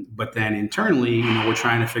 But then internally, we're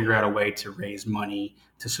trying to figure out a way to raise money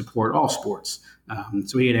to support all sports.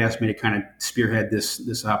 So he had asked me to kind of spearhead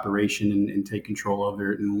this operation and take control of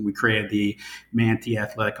it. And we created the Mantee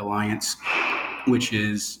Athletic Alliance, which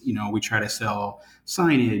is, we try to sell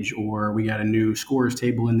signage, or we got a new scores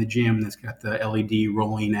table in the gym that's got the LED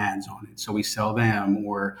rolling ads on it. So we sell them,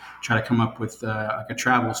 or try to come up with like a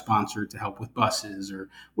travel sponsor to help with buses or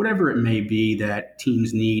whatever it may be that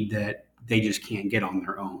teams need that they just can't get on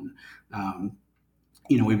their own.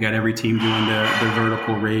 We've got every team doing the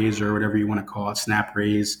vertical raise or whatever you want to call it, snap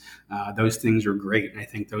raise. Those things are great. I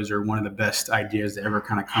think those are one of the best ideas to ever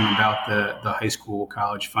kind of come about the high school,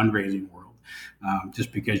 college fundraising world.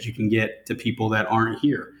 Just because you can get to people that aren't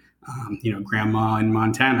here. Grandma in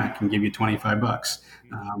Montana can give you $25,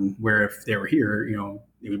 where if they were here,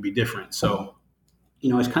 it would be different. So,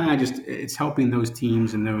 it's kind of it's helping those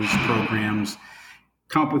teams and those programs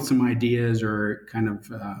come up with some ideas, or kind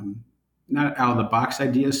of not out of the box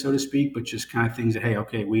ideas, so to speak, but just kind of things that, hey,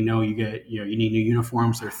 okay, we know you need new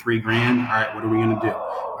uniforms. They're $3,000. All right, what are we going to do?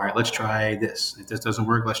 All right, let's try this. If this doesn't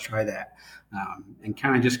work, let's try that. And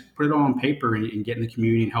kind of just put it all on paper and get in the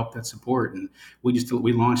community and help that support. And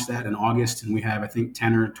we launched that in August, and we have, I think,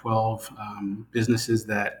 10 or 12 businesses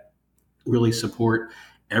that really support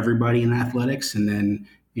everybody in athletics. And then,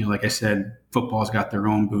 like I said, football's got their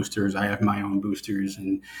own boosters. I have my own boosters,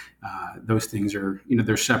 and those things are,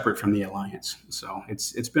 they're separate from the alliance. So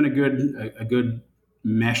it's been a good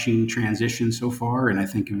meshing transition so far, and I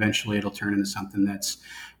think eventually it'll turn into something that's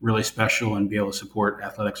really special and be able to support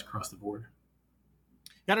athletics across the board.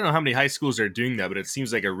 I don't know how many high schools are doing that, but it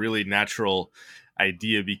seems like a really natural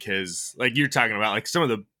idea because, like you're talking about, like some of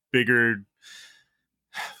the bigger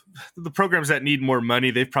the programs that need more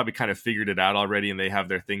money, they've probably kind of figured it out already and they have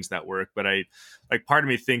their things that work. But part of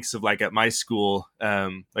me thinks of like at my school,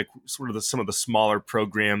 like sort of some of the smaller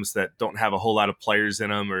programs that don't have a whole lot of players in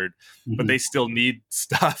them, but they still need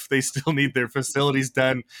stuff. They still need their facilities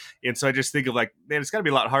done. And so I just think of like, man, it's gotta be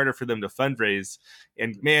a lot harder for them to fundraise.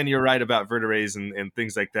 And man, you're right about Vertiraise and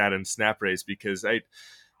things like that and SnapRaise, because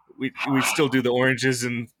we still do the oranges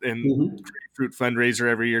and fruit fundraiser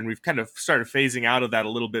every year, and we've kind of started phasing out of that a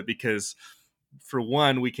little bit because, for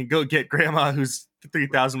one, we can go get grandma who's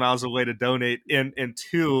 3,000 miles away to donate, and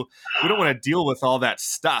two, we don't want to deal with all that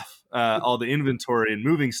stuff, all the inventory and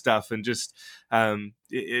moving stuff, and just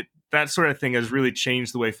that sort of thing has really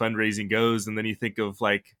changed the way fundraising goes. And then you think of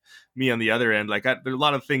like me on the other end, like there are a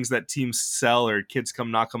lot of things that teams sell or kids come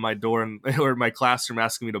knock on my door or my classroom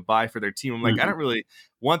asking me to buy for their team. I'm like, I don't really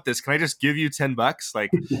want this. Can I just give you $10?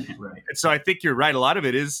 Like, right. And so I think you're right. A lot of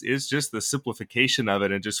it is just the simplification of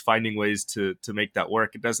it and just finding ways to make that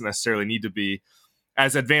work. It doesn't necessarily need to be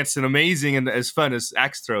as advanced and amazing and as fun as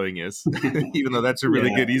axe throwing is, even though that's a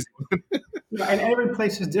really good, easy one. And every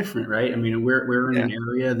place is different, right? I mean, we're in an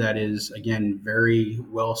area that is, again, very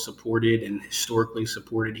well supported and historically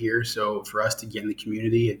supported here. So for us to get in the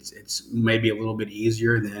community, it's maybe a little bit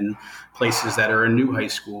easier than places that are a new high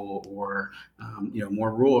school or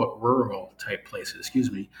more rural type places.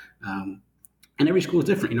 Excuse me. And every school is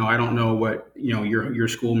different. I don't know what your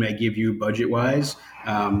school may give you budget wise,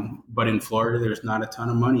 but in Florida, there's not a ton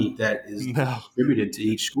of money that is distributed to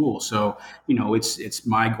each school. So it's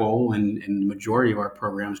my goal and the majority of our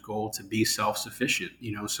program's goal to be self-sufficient.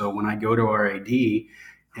 So when I go to our AD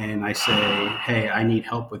and I say, "Hey, I need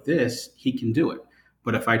help with this," he can do it.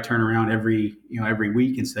 But if I turn around every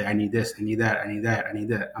week and say, "I need this, I need that, I need that, I need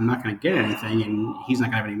that," I'm not going to get anything, and he's not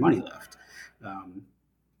going to have any money left.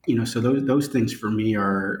 So those things for me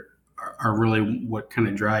are really what kind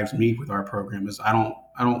of drives me with our program. Is I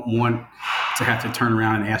don't want to have to turn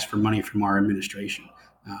around and ask for money from our administration.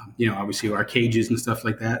 Obviously our cages and stuff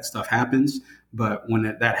like that stuff happens, but when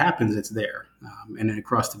that happens, it's there. And then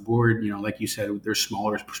across the board, like you said, there's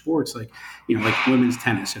smaller sports like women's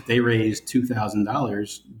tennis. If they raise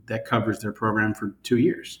 $2,000, that covers their program for 2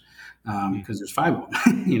 years. Because there's 5 of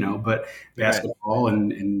them, but basketball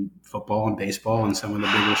and football and baseball and some of the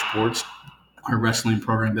bigger sports, our wrestling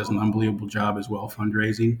program does an unbelievable job as well,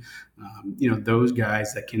 fundraising. Those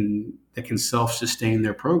guys that can self-sustain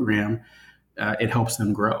their program, it helps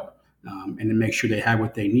them grow. And to make sure they have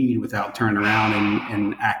what they need without turning around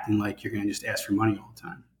and acting like you're going to just ask for money all the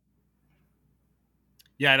time.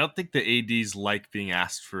 Yeah, I don't think the ADs like being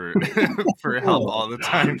asked for for help all the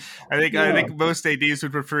time. I think most ADs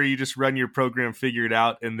would prefer you just run your program, figure it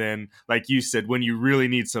out, and then, like you said, when you really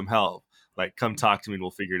need some help, like come talk to me and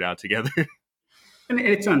we'll figure it out together. And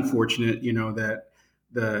it's unfortunate, that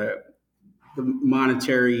the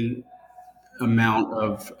monetary amount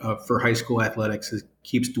of for high school athletics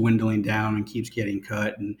keeps dwindling down and keeps getting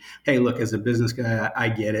cut. And hey, look, as a business guy, I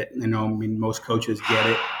get it. Most coaches get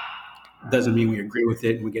it. Doesn't mean we agree with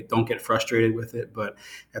it and don't get frustrated with it, but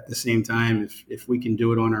at the same time, if we can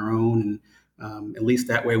do it on our own, and at least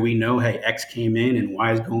that way we know, hey, X came in and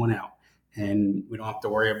Y is going out, and we don't have to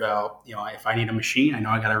worry about if I need a machine, I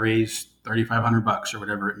know I got to raise $3,500 or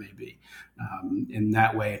whatever it may be, and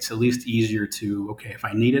that way it's at least easier to if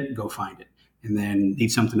I need it, go find it, and then need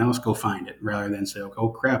something else, go find it, rather than say, oh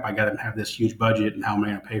crap, I got to have this huge budget and how am I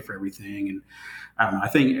going to pay for everything? And I don't know. I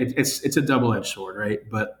think it's a double-edged sword, right?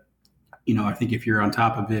 But I think if you're on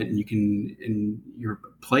top of it and your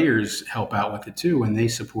players help out with it too, and they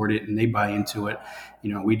support it and they buy into it,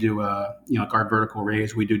 we do, like our vertical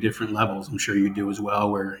raise, we do different levels. I'm sure you do as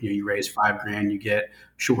well, where you raise $5,000, you get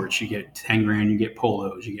shorts, you get $10,000, you get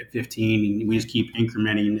polos, you get 15, and we just keep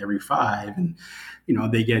incrementing every 5, and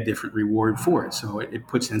they get a different reward for it. So it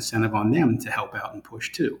puts incentive on them to help out and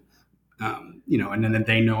push too. And then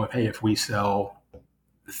they know if we sell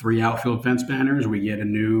 3 outfield fence banners, we get a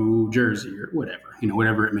new jersey or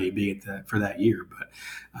whatever it may be for that year. But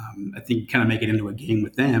I think you kind of make it into a game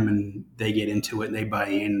with them, and they get into it and they buy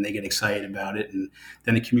in and they get excited about it, and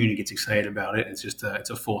then the community gets excited about it. It's just it's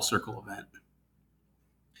a full circle event.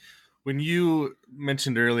 When you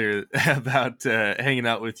mentioned earlier about hanging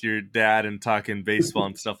out with your dad and talking baseball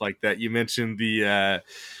and stuff like that, you mentioned the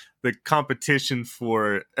competition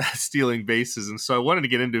for stealing bases. And so I wanted to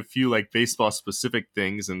get into a few like baseball specific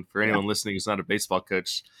things. And for anyone listening who's not a baseball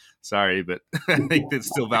coach, sorry, but I think there's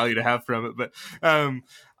still value to have from it. But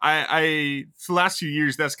I for the last few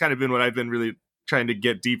years, that's kind of been what I've been really trying to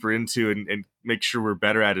get deeper into and make sure we're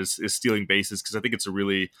better at is stealing bases, because I think it's a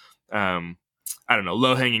really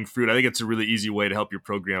low hanging fruit. I think it's a really easy way to help your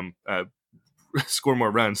program score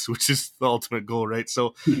more runs, which is the ultimate goal, right?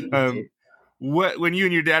 So, when you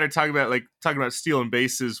and your dad are talking about stealing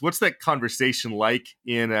bases, what's that conversation like?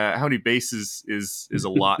 And how many bases is a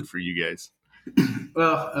lot for you guys?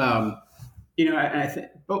 Well, I think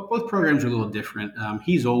both programs are a little different.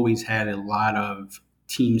 He's always had a lot of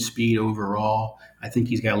team speed overall. I think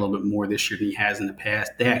he's got a little bit more this year than he has in the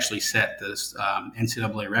past. They actually set this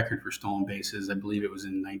NCAA record for stolen bases. I believe it was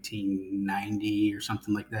in 1990 or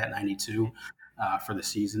something like that, 92. For the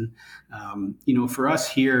season. For us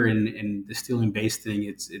here in the stealing base thing,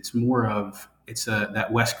 it's more of that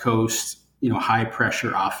West Coast, high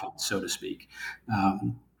pressure offense, so to speak.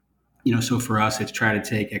 So for us, it's try to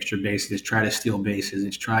take extra bases, try to steal bases,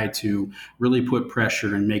 it's try to really put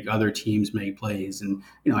pressure and make other teams make plays. And,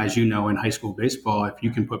 as you know, in high school baseball, if you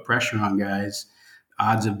can put pressure on guys,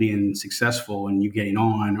 odds of being successful and you getting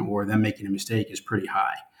on or them making a mistake is pretty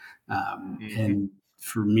high. And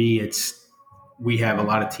for me, we have a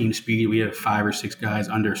lot of team speed. We have 5 or 6 guys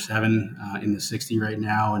under 7 in the 60 right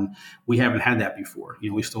now, and we haven't had that before.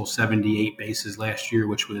 We stole 78 bases last year,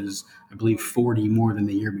 which was, I believe, 40 more than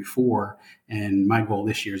the year before. And my goal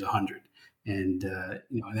this year is 100, and and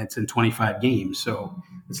that's in 25 games. So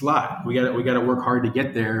it's a lot. We got to work hard to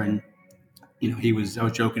get there. And I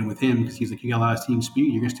was joking with him because he's like, you got a lot of team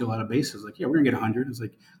speed. You're going to steal a lot of bases. Like, yeah, we're going to get 100. It's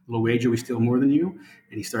like, little wager, we steal more than you.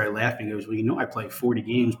 And he started laughing. He goes, well, I play 40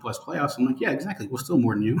 games plus playoffs. I'm like, yeah, exactly. We'll steal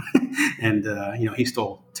more than you. And, he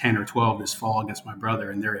stole 10 or 12 this fall against my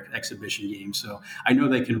brother in their exhibition game. So I know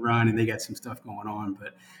they can run and they got some stuff going on,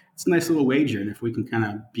 but it's a nice little wager. And if we can kind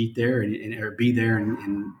of beat there or be there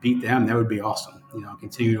and beat them, that would be awesome.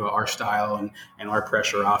 Continue our style and our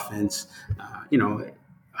pressure offense.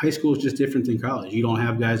 High school is just different than college. You don't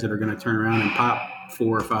have guys that are going to turn around and pop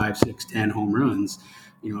 4, 5, 6, 10 home runs.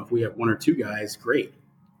 If we have 1 or 2 guys, great.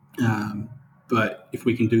 But if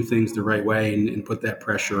we can do things the right way and put that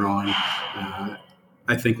pressure on,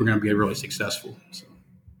 I think we're going to be really successful. So.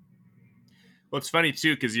 Well, it's funny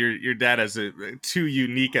too, because your dad has 2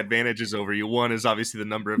 unique advantages over you. One is obviously the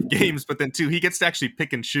number of games, but then 2, he gets to actually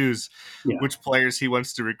pick and choose which players he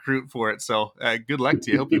wants to recruit for it. So good luck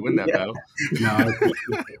to you. I hope you win that battle. No,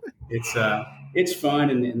 it's fun,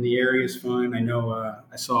 and the area is fun. I know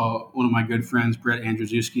I saw one of my good friends, Brett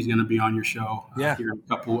Andrzejewski, is going to be on your show here in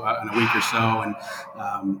a week or so,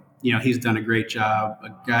 and he's done a great job.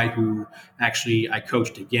 A guy who actually I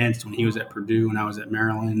coached against when he was at Purdue and I was at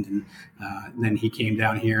Maryland, and then he came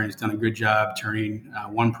down here and has done a good job turning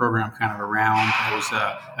one program kind of around. It was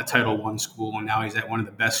a Title I school, and now he's at one of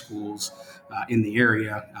the best schools in the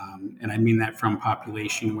area, and I mean that from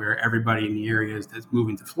population, where everybody in the area that's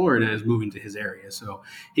moving to Florida is moving to his area. So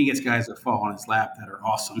he gets guys that fall on his lap that are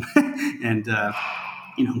awesome, and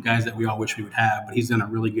guys that we all wish we would have. But he's done a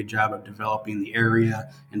really good job of developing the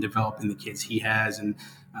area and developing the kids he has, and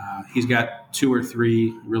he's got 2 or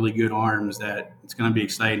 3 really good arms that it's going to be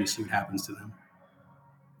exciting to see what happens to them.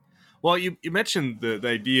 Well, you mentioned the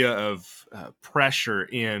idea of pressure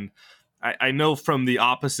in. I know from the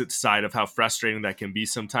opposite side of how frustrating that can be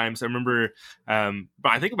sometimes. I remember,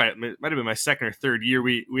 but I think it might have been my second or third year.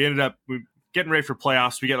 We ended up getting ready for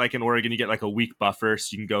playoffs. We get in Oregon, you get a week buffer, so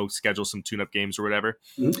you can go schedule some tune-up games or whatever.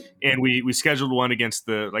 Mm-hmm. And we scheduled one against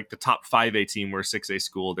the top 5A team. We're a 6A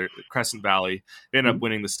school. They're Crescent Valley. They ended up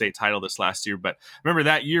winning the state title this last year. But I remember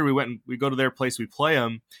that year we go to their place, we play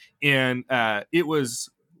them, and it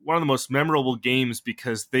was one of the most memorable games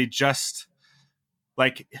because they just.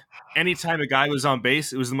 Anytime a guy was on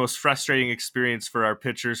base, it was the most frustrating experience for our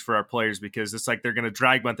pitchers, for our players, because it's they're going to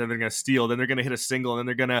drag bunt, then they're going to steal, then they're going to hit a single, and then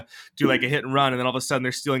they're going to do a hit and run, and then all of a sudden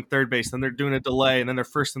they're stealing third base, then they're doing a delay, and then they're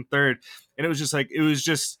first and third. And it was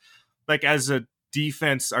just as a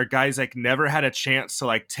defense, our guys never had a chance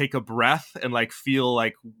to take a breath and feel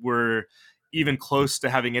like we're even close to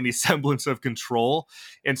having any semblance of control.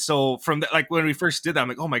 And so from that, when we first did that, I'm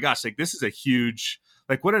like, oh my gosh, this is a huge.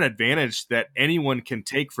 What an advantage that anyone can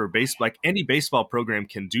take for baseball. Any baseball program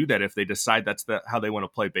can do that if they decide that's how they want to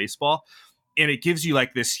play baseball. And it gives you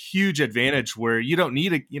this huge advantage where you don't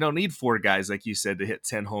need 4 guys, like you said, to hit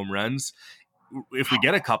 10 home runs. If we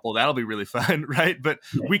get a couple, that'll be really fun, right? But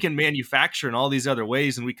we can manufacture in all these other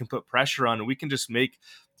ways, and we can put pressure on, and we can just make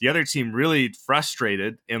the other team really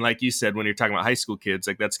frustrated. And like you said, when you're talking about high school kids,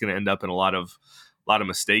 that's going to end up in a lot of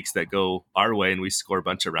mistakes that go our way, and we score a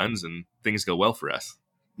bunch of runs and things go well for us.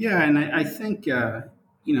 Yeah, and I think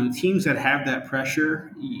teams that have that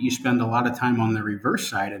pressure, you spend a lot of time on the reverse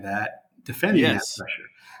side of that, defending that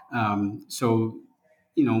pressure. So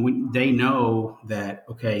when they know that,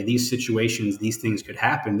 okay, these situations, these things could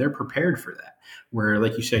happen, they're prepared for that. Where,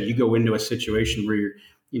 like you said, you go into a situation where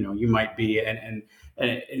you might be, and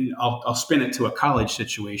I'll spin it to a college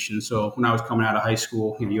situation. So when I was coming out of high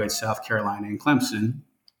school, you had South Carolina and Clemson,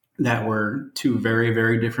 that were two very,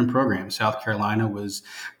 very different programs. South Carolina was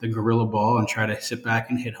the gorilla ball and try to sit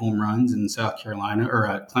back and hit home runs, and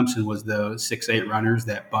Clemson was the 6'8" runners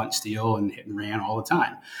that bunt, steal, and hit and ran all the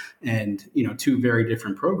time. And two very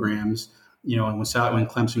different programs. And when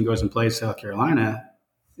Clemson goes and plays South Carolina,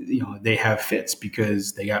 they have fits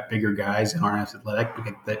because they got bigger guys and aren't as athletic,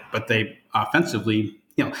 but they offensively,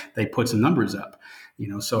 they put some numbers up.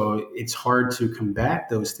 So it's hard to combat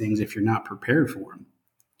those things if you're not prepared for them.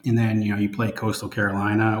 And then, you play Coastal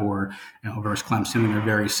Carolina or versus Clemson, and they're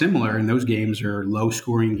very similar. And those games are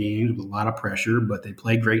low-scoring games with a lot of pressure, but they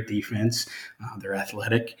play great defense. They're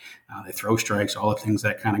athletic. They throw strikes, all the things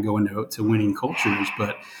that kind of go into winning cultures.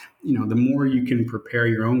 But, the more you can prepare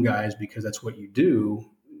your own guys, because that's what you do,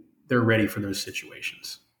 they're ready for those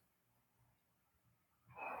situations.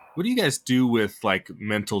 What do you guys do with like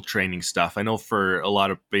mental training stuff? I know for a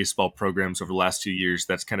lot of baseball programs over the last 2 years,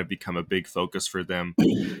 that's kind of become a big focus for them.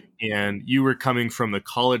 And you were coming from the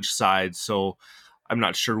college side, so I'm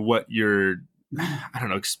not sure what your,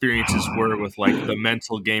 experiences were with like the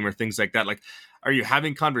mental game or things like that. Like, are you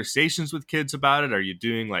having conversations with kids about it? Are you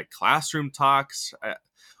doing like classroom talks?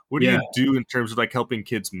 What do you do in terms of like helping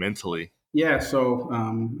kids mentally? Yeah, so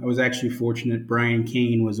I was actually fortunate. Brian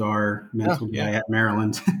Kane was our mental guy at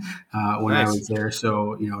Maryland when I was there,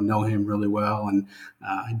 so know him really well, and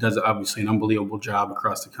he does obviously an unbelievable job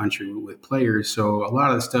across the country with players. So a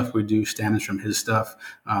lot of the stuff we do stems from his stuff,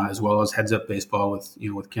 as well as Heads Up Baseball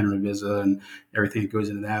with Ken Ravizza and everything that goes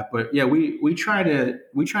into that. But yeah, we try to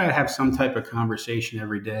have some type of conversation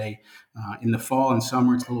every day. In the fall and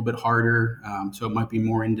summer, it's a little bit harder, so it might be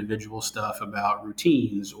more individual stuff about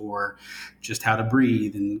routines or just how to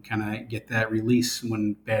breathe and kind of get that release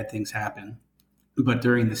when bad things happen. But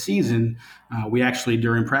during the season, we actually,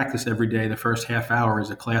 during practice every day, the first half hour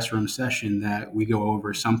is a classroom session that we go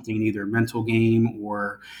over something, either mental game,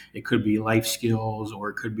 or it could be life skills, or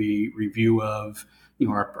it could be review of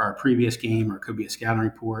our previous game, or it could be a scouting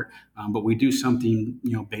report. But we do something,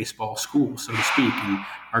 baseball school, so to speak. And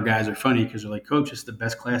our guys are funny because they're like, "Coach, it's the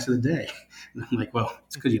best class of the day." And I'm like, "Well,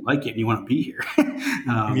 it's because you like it and you want to be here."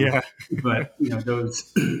 But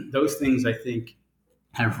those things, I think,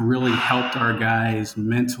 have really helped our guys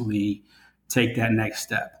mentally take that next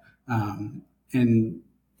step. And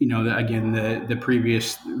again, the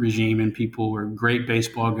previous regime and people were great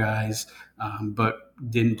baseball guys, but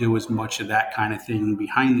didn't do as much of that kind of thing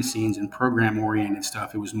behind the scenes and program-oriented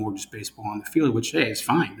stuff. It was more just baseball on the field, which, hey, is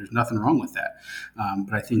fine. There's nothing wrong with that.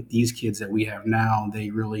 But I think these kids that we have now, they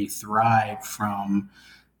really thrive from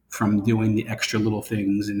doing the extra little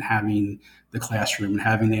things and having the classroom and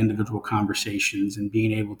having the individual conversations and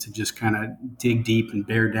being able to just kind of dig deep and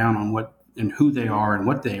bear down on what and who they are and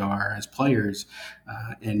what they are as players,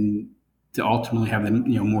 and to ultimately have them,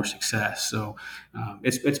 more success. So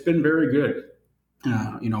it's been very good.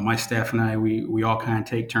 My staff and I, we all kind of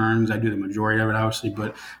take turns. I do the majority of it, obviously,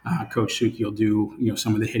 but Coach Suki will do,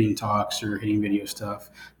 some of the hitting talks or hitting video stuff.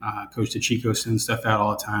 Coach DeChico sends stuff out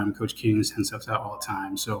all the time. Coach King sends stuff out all the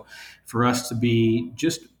time. So for us to be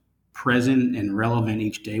just present and relevant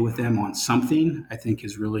each day with them on something, I think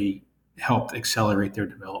has really helped accelerate their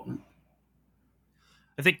development.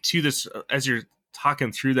 I think too, this, as you're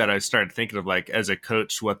talking through that, I started thinking of like, as a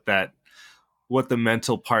coach, what the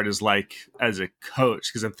mental part is like as a coach.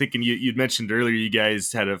 Because I'm thinking you'd mentioned earlier, you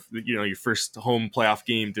guys had your first home playoff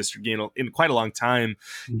game, district game in quite a long time.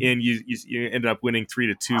 Mm-hmm. And you ended up winning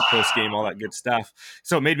 3-2 close game, all that good stuff.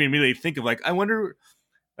 So it made me immediately think of like, I wonder,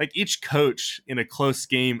 like, each coach in a close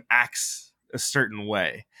game acts a certain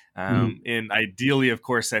way. And ideally, of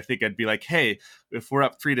course, I think I'd be like, hey, if we're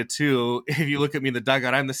up 3-2, if you look at me in the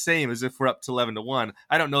dugout, I'm the same as if we're up to 11-1.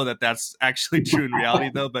 I don't know that that's actually true in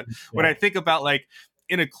reality, though. But when I think about like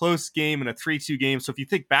in a close game, in a 3-2 game, so if you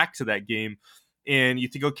think back to that game and you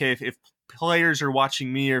think, okay, if players are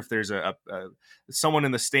watching me, or if there's a someone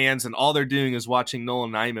in the stands and all they're doing is watching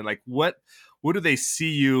Nolan Nyman, like what do they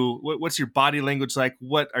see you? What's your body language like?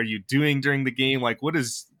 What are you doing during the game? Like,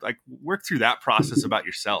 work through that process about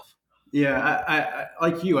yourself. Yeah, I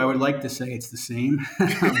like you, I would like to say it's the same.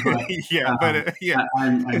 But,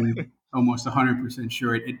 I'm almost 100%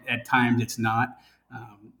 sure at times it's not.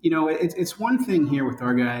 It's one thing here with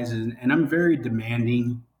our guys, and I'm very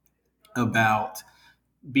demanding about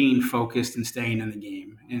being focused and staying in the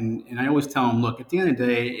game. And I always tell them, look, at the end of the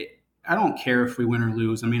day, I don't care if we win or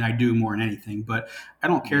lose. I mean, I do more than anything, but I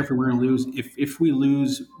don't care if we win or lose. If we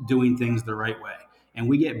lose doing things the right way and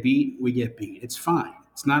we get beat, we get beat. It's fine.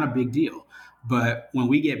 It's not a big deal. But when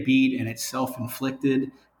we get beat and it's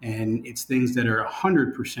self-inflicted and it's things that are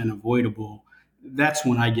 100% avoidable, that's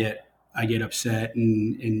when I get upset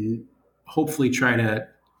and hopefully try to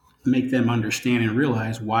make them understand and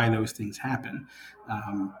realize why those things happen.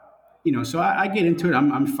 So I get into it.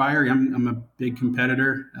 I'm fiery. I'm a big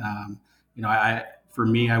competitor. For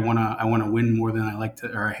me, I want to win more than I like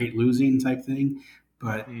to, or I hate losing type thing.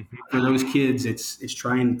 But for those kids, it's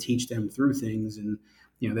trying to teach them through things, and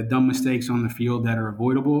the dumb mistakes on the field that are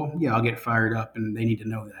avoidable. Yeah, I'll get fired up, and they need to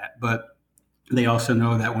know that. But they also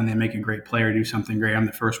know that when they make a great play or do something great, I'm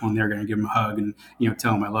the first one they're going to give them a hug and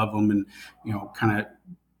tell them I love them and kind of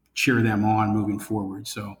cheer them on moving forward.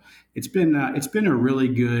 So it's been a really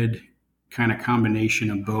good kind of combination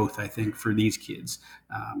of both, I think, for these kids.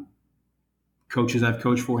 Coaches I've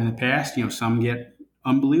coached for in the past, some get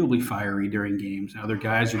unbelievably fiery during games. Other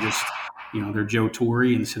guys are just, they're Joe Torre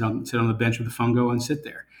and sit on the bench with the fungo and sit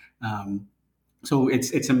there. So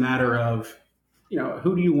it's a matter of,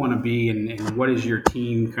 who do you want to be and what does your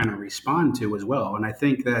team kind of respond to as well? And I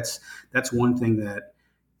think that's one thing that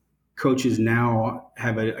coaches now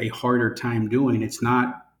have a harder time doing. It's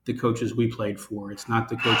not the coaches we played for. It's not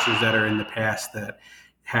the coaches that are in the past that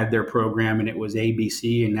had their program and it was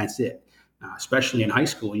ABC and that's it. Especially in high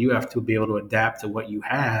school, you have to be able to adapt to what you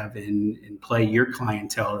have and play your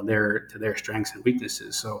clientele to their strengths and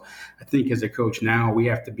weaknesses. So I think as a coach now, we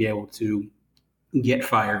have to be able to get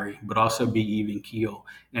fiery, but also be even keel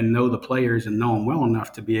and know the players and know them well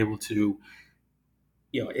enough to be able to,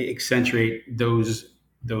 accentuate those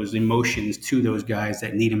emotions to those guys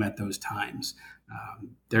that need them at those times.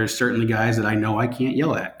 There's certainly guys that I know I can't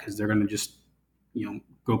yell at because they're going to just,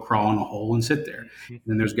 go crawl in a hole and sit there. And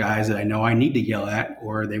then there's guys that I know I need to yell at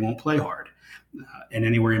or they won't play hard and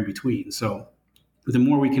anywhere in between. So the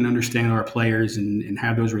more we can understand our players and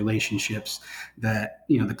have those relationships that,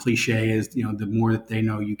 the cliche is, the more that they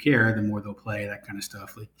know you care, the more they'll play, that kind of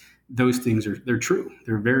stuff. Like those things they're true.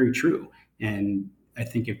 They're very true. And I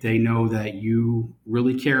think if they know that you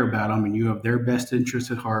really care about them and you have their best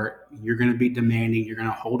interests at heart, you're going to be demanding, you're going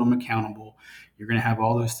to hold them accountable, you're going to have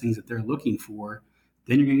all those things that they're looking for,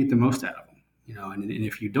 then you're going to get the most out of them, and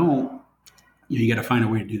if you don't, you got to find a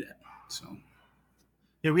way to do that. So.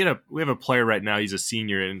 Yeah, we have a player right now. He's a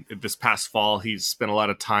senior, and this past fall, he's spent a lot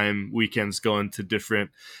of time weekends going to different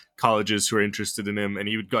colleges who are interested in him, and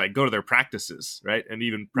he would go to their practices, right, and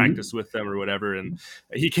even practice with them or whatever. And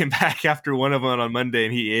he came back after one of them on Monday,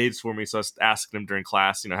 and he aids for me, so I was asking him during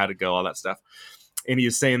class, how to go, all that stuff. And he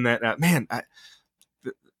was saying that,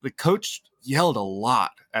 the coach yelled a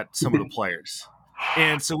lot at some of the players,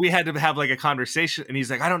 and so we had to have like a conversation. And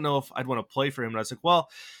he's like, I don't know if I'd want to play for him. And I was like,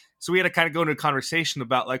 well. So we had to kind of go into a conversation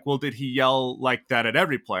about like, well, did he yell like that at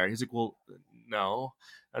every player? He's like, well, no.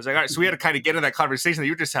 I was like, all right. So we had to kind of get into that conversation that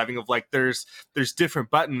you were just having of like, there's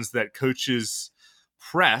different buttons that coaches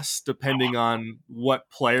press depending on what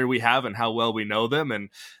player we have and how well we know them. And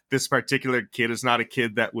this particular kid is not a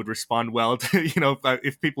kid that would respond well to,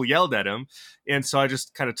 if people yelled at him. And so I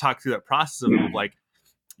just kind of talked through that process of like,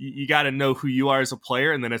 you got to know who you are as a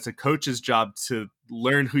player, and then it's a coach's job to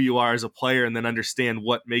learn who you are as a player and then understand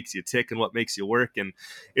what makes you tick and what makes you work. And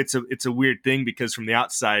it's a weird thing because from the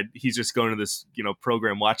outside, he's just going to this,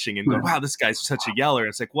 program watching and going, wow, this guy's such a yeller. And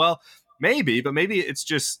it's like, well, maybe it's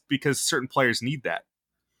just because certain players need that.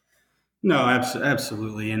 No,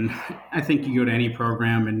 absolutely. And I think you go to any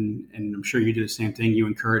program, and I'm sure you do the same thing. You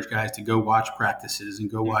encourage guys to go watch practices and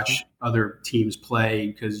go watch other teams play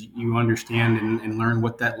because you understand and learn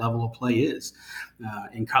what that level of play is.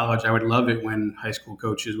 In college, I would love it when high school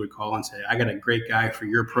coaches would call and say, I got a great guy for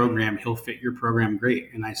your program. He'll fit your program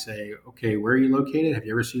great. And I say, okay, where are you located? Have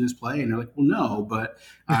you ever seen us play? And they're like, well, no, but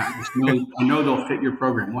I know they'll fit your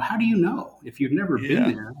program. Well, how do you know? If you've never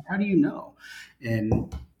been there, how do you know?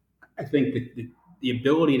 And I think that the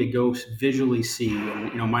ability to go visually see,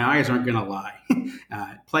 and my eyes aren't going to lie.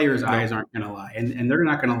 Players' eyes aren't going to lie, and they're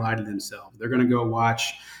not going to lie to themselves. They're going to go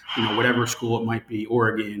watch, whatever school it might be,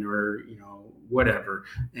 Oregon or whatever,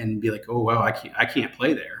 and be like, oh wow, I can't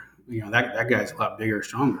play there. That guy's a lot bigger, or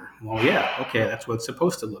stronger. Well, yeah, okay, that's what it's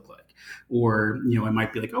supposed to look like. Or it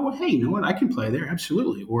might be like, oh well, hey, you know what, I can play there,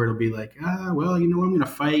 absolutely. Or it'll be like, well, I'm going to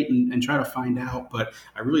fight and try to find out, but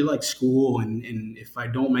I really like school, and if I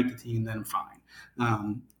don't make the team, then I'm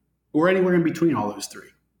fine. Or anywhere in between all those three,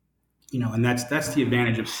 and that's the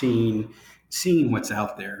advantage of seeing seeing what's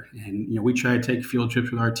out there. And, we try to take field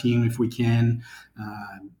trips with our team if we can.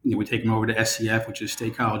 We take them over to SCF, which is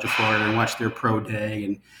State College of Florida, and watch their pro day.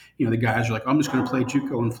 And, the guys are like, I'm just going to play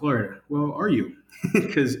JUCO in Florida. Well, are you?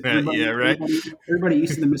 Because everybody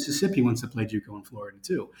east of the Mississippi wants to play JUCO in Florida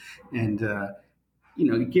too. And,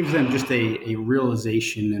 it gives them just a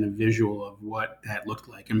realization and a visual of what that looked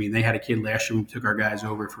like. I mean, they had a kid last year when we took our guys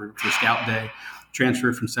over for Scout Day,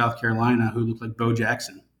 transferred from South Carolina, who looked like Bo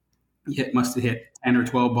Jackson. Must have hit 10 or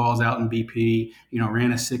 12 balls out in BP,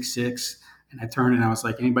 ran a 6.6. And I turned and I was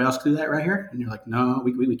like, anybody else do that right here? And you're like, no,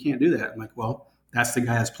 we can't do that. I'm like, well, that's the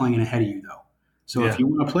guy that's playing ahead of you, though. So if you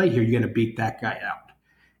want to play here, you got to beat that guy out.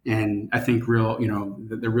 And I think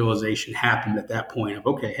the realization happened at that point of,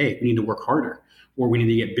 okay, hey, we need to work harder, or we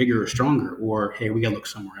need to get bigger or stronger, or, hey, we got to look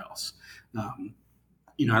somewhere else. I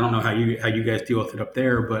don't know how you guys deal with it up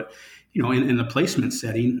there, but, in the placement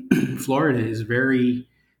setting, Florida is very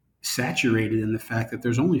saturated in the fact that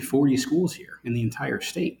there's only 40 schools here in the entire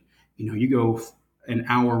state. You go an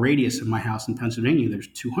hour radius of my house in Pennsylvania, there's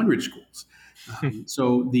 200 schools.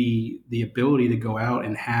 So the ability to go out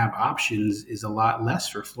and have options is a lot less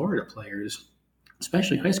for Florida players,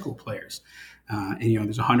 especially high school players. And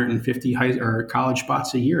there's 150 college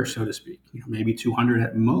spots a year, so to speak. Maybe 200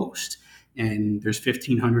 at most. And there's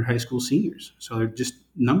 1,500 high school seniors. So they're just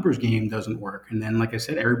numbers game doesn't work. And then, like I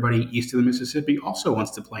said, everybody east of the Mississippi also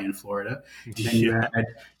wants to play in Florida. And then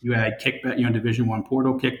you had kickback, Division I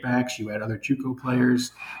portal kickbacks. You had other JUCO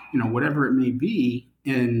players, whatever it may be.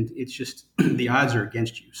 And it's just the odds are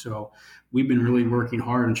against you. So we've been really working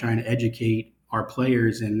hard on trying to educate our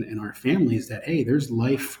players and our families that, hey, there's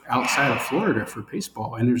life outside of Florida for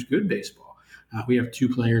baseball, and there's good baseball. We have 2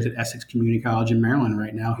 players at Essex Community College in Maryland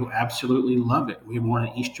right now who absolutely love it. We have one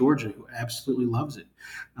at East Georgia who absolutely loves it.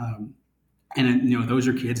 And those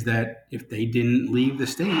are kids that if they didn't leave the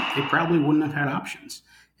state, they probably wouldn't have had options.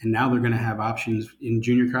 And now they're going to have options in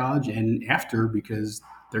junior college and after, because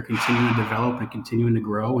they're continuing to develop and continuing to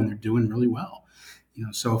grow, and they're doing really well.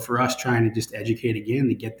 So for us trying to just educate again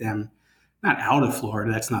to get them not out of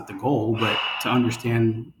Florida, that's not the goal, but to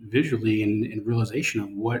understand visually and realization of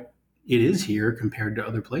what it is here compared to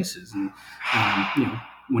other places. And,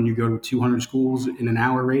 when you go to 200 schools in an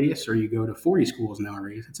hour radius or you go to 40 schools in an hour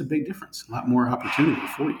radius, it's a big difference, a lot more opportunity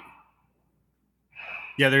for you.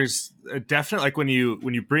 Yeah, there's definitely, like when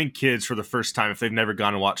you bring kids for the first time, if they've never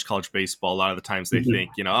gone and watched college baseball, a lot of the times they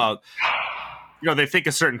think, they think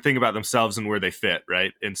a certain thing about themselves and where they fit,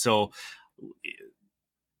 right? And so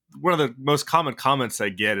one of the most common comments I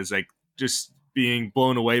get is like just being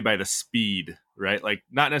blown away by the speed, right? Like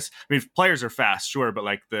not necessarily, players are fast, sure, but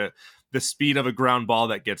like the speed of a ground ball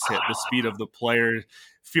that gets hit, the speed of the player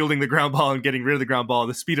fielding the ground ball and getting rid of the ground ball,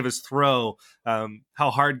 the speed of his throw,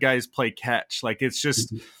 how hard guys play catch. Like it's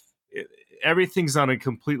just everything's on a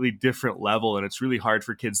completely different level, and it's really hard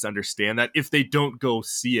for kids to understand that if they don't go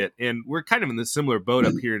see it. And we're kind of in the similar boat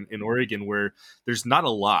up here in Oregon, where there's not a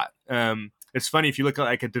lot. It's funny, if you look at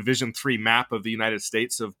like a Division III map of the United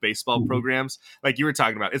States of baseball programs, like you were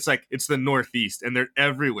talking about, it's the Northeast and they're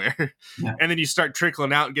everywhere. Yeah. And then you start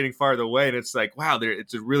trickling out and getting farther away, and it's like, wow,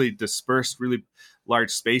 it's a really dispersed, really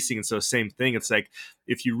large spacing. And so same thing. It's like,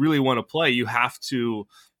 if you really want to play, you have to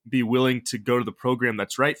be willing to go to the program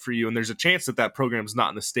that's right for you. And there's a chance that program is not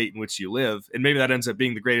in the state in which you live. And maybe that ends up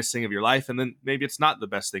being the greatest thing of your life. And then maybe it's not the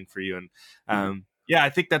best thing for you. And, yeah, I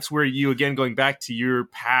think that's where you, again, going back to your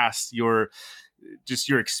past, your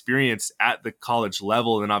experience at the college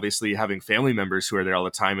level, and obviously having family members who are there all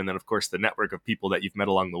the time. And then, of course, the network of people that you've met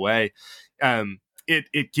along the way.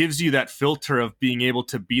 It gives you that filter of being able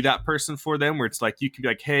to be that person for them, where it's like, you can be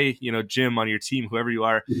like, hey, Jim on your team, whoever you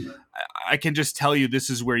are, I can just tell you this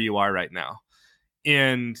is where you are right now.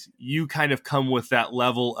 And you kind of come with that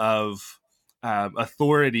level of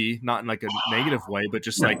authority, not in like a negative way, but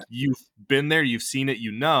just like you've been there, you've seen it,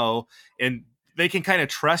 and they can kind of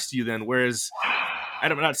trust you then. Whereas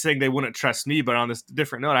I'm not saying they wouldn't trust me, but on this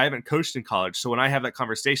different note, I haven't coached in college. So when I have that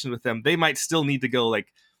conversation with them, they might still need to go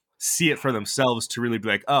like see it for themselves to really be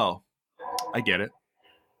like, oh, I get it.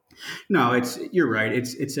 No, you're right.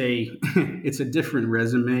 It's a different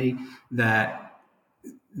resume that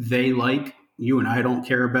they like. You and I don't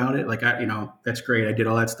care about it. Like, that's great. I did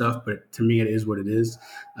all that stuff, but to me, it is what it is.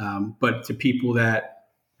 But to people that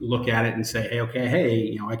look at it and say,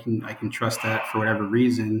 hey, I can trust that for whatever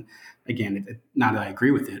reason. Again, not that I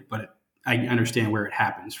agree with it, but I understand where it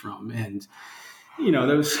happens from. And,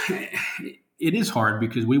 it is hard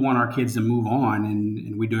because we want our kids to move on,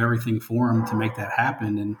 and we do everything for them to make that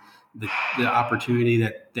happen. And the opportunity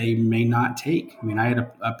that they may not take. I mean, I had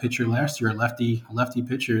a pitcher last year, a lefty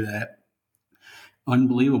pitcher that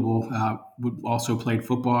unbelievable. Would also played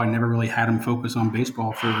football. I never really had him focus on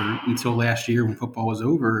baseball until last year when football was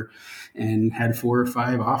over, and had 4 or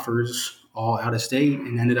 5 offers all out of state,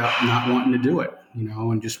 and ended up not wanting to do it.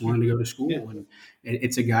 And just wanted to go to school. And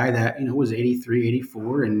it's a guy that was 83,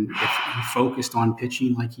 84, and if he focused on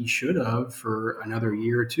pitching like he should have for another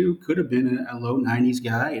year or two, could have been a low 90s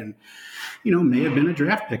guy, and may have been a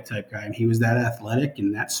draft pick type guy. And he was that athletic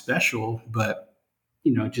and that special, but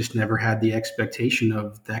just never had the expectation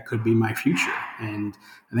of that could be my future. And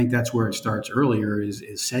I think that's where it starts earlier is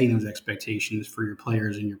setting those expectations for your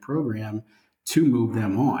players in your program to move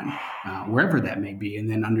them on, wherever that may be. And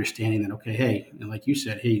then understanding that, okay, hey, and like you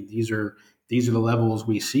said, hey, these are the levels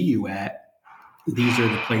we see you at. These are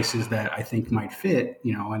the places that I think might fit,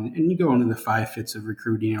 and you go into the 5 fits of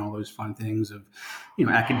recruiting and all those fun things of,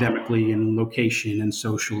 academically and location and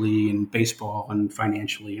socially and baseball and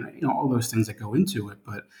financially and, all those things that go into it.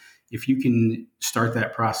 But if you can start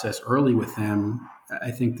that process early with them, I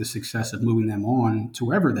think the success of moving them on to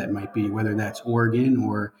wherever that might be, whether that's Oregon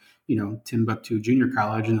or, Timbuktu Junior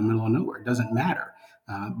College in the middle of nowhere, it doesn't matter.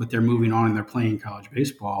 But they're moving on and they're playing college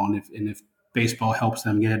baseball. And if baseball helps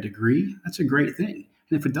them get a degree, that's a great thing.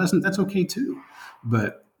 And if it doesn't, that's okay too.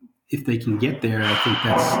 But if they can get there, I think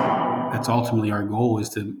that's ultimately our goal, is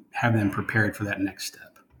to have them prepared for that next step.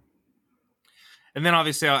 And then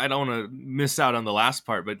obviously I don't want to miss out on the last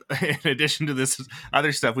part, but in addition to this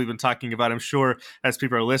other stuff we've been talking about, I'm sure as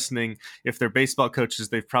people are listening, if they're baseball coaches,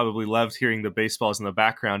 they've probably loved hearing the baseballs in the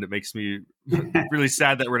background. It makes me really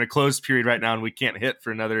sad that we're in a closed period right now and we can't hit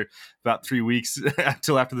for another about 3 weeks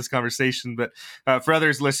until after this conversation. But for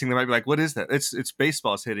others listening, they might be like, what is that? It's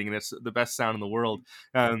baseballs hitting, and it's the best sound in the world.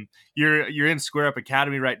 You're in Square Up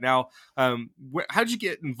Academy right now. How'd you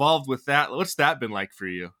get involved with that? What's that been like for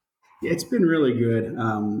you? Yeah, it's been really good.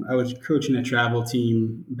 I was coaching a travel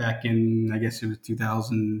team back in, I guess it was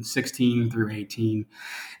 2016 through 18.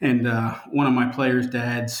 And one of my players'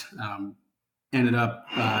 dads ended up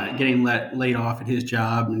getting laid off at his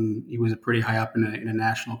job. And he was pretty high up in a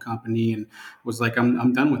national company, and was like,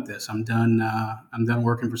 I'm done with this. I'm done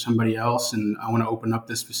working for somebody else. And I want to open up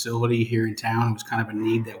this facility here in town. It was kind of a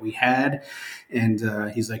need that we had.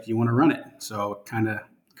 And he's like, you want to run it? So kind of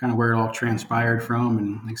where it all transpired from.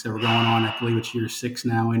 And like I said, we're going on, I believe it's year 6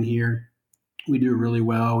 now in here. We do really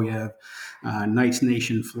well. We have Knights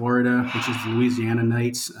Nation Florida, which is the Louisiana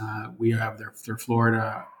Knights. We have their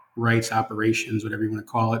Florida rights operations, whatever you want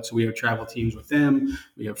to call it. So we have travel teams with them.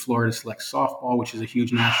 We have Florida Select Softball, which is a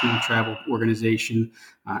huge national travel organization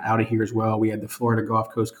out of here as well. We had the Florida Gulf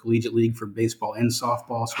Coast Collegiate League for baseball and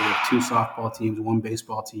softball. So we have 2 softball teams, 1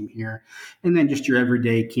 baseball team here. And then just your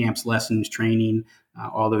everyday camps, lessons, training,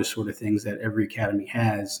 all those sort of things that every academy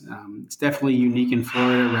has. It's definitely unique in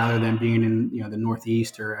Florida rather than being in the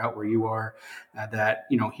Northeast or out where you are. That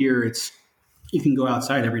here you can go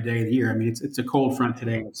outside every day of the year. I mean, it's a cold front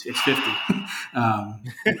today. It's 50.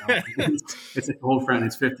 It's a cold front and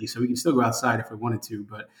it's 50. So we can still go outside if we wanted to.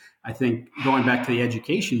 But I think going back to the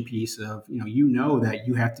education piece of, that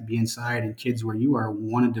you have to be inside, and kids where you are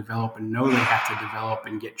want to develop and know they have to develop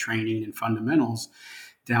and get training and fundamentals.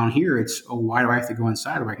 Down here, it's, why do I have to go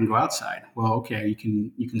inside if I can go outside? Well, okay,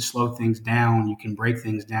 you can slow things down, you can break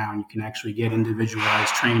things down, you can actually get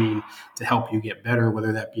individualized training to help you get better,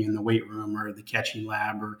 whether that be in the weight room or the catching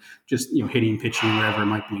lab or just hitting, pitching, whatever it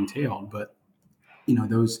might be entailed. But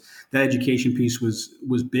that education piece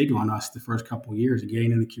was big on us the first couple of years of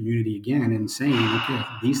getting in the community again and saying, okay,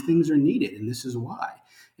 these things are needed and this is why.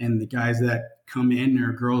 And the guys that come in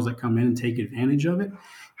or girls that come in and take advantage of it,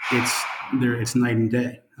 it's night and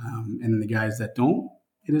day. And the guys that don't,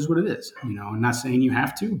 it is what it is. I'm not saying you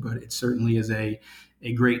have to, but it certainly is a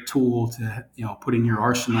great tool to put in your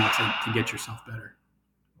arsenal to get yourself better.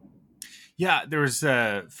 Yeah, there was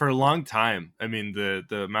for a long time. I mean,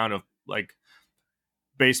 the amount of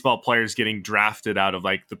baseball players getting drafted out of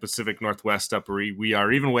the Pacific Northwest up where we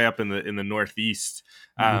are, even way up in the Northeast,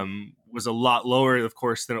 was a lot lower, of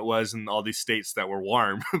course, than it was in all these states that were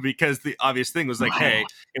warm, because the obvious thing was hey,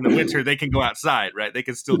 in the winter they can go outside, right? They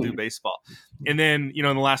can still do baseball. And then, in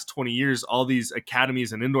the last 20 years, all these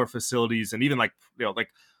academies and indoor facilities, and even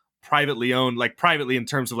privately owned, privately in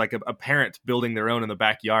terms of a parent building their own in the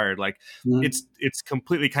backyard, it's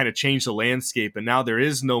completely kind of changed the landscape. And now there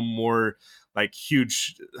is no more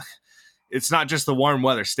huge, it's not just the warm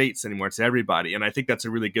weather states anymore, it's everybody. And I think that's a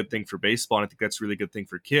really good thing for baseball, and I think that's a really good thing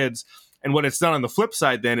for kids. And what it's done on the flip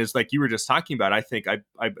side then is, like you were just talking about, I think I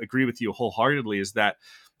agree with you wholeheartedly, is that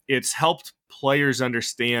it's helped players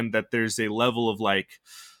understand that there's a level of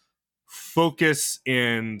focus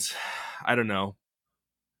and, I don't know,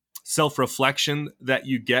 self-reflection that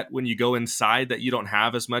you get when you go inside that you don't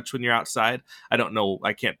have as much when you're outside. I don't know.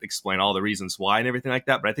 I can't explain all the reasons why and everything like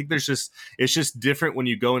that, but I think it's just different when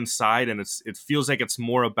you go inside, and it feels like it's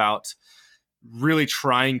more about really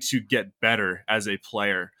trying to get better as a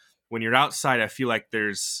player. When you're outside, I feel like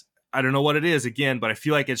I don't know what it is again, but I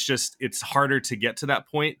feel like it's harder to get to that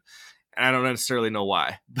point. And I don't necessarily know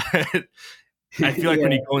why, but I feel like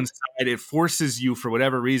when you go inside, it forces you for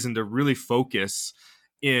whatever reason to really focus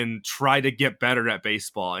and try to get better at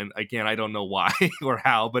baseball. And again, I don't know why or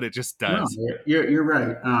how, but it just does. No, you're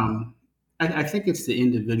right. I think it's the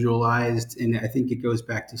individualized, and I think it goes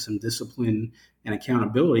back to some discipline and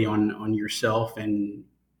accountability on yourself and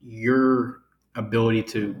your ability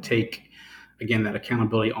to take, again, that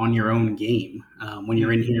accountability on your own game. When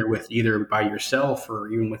you're in here with either by yourself or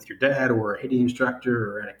even with your dad or a hitting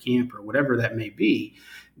instructor or at a camp or whatever that may be,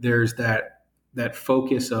 there's that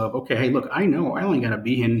focus of, okay, hey, look, I know I only got to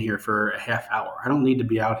be in here for a half hour. I don't need to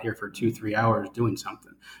be out here for 2-3 hours doing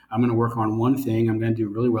something. I'm going to work on one thing. I'm going to do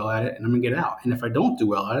really well at it, and I'm going to get out. And if I don't do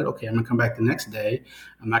well at it, okay, I'm going to come back the next day.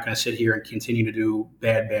 I'm not going to sit here and continue to do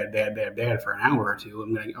bad for an hour or two.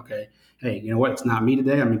 I'm going to, okay, hey, you know what? It's not me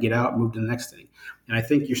today. I'm going to get out, move to the next thing. And I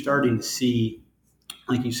think you're starting to see,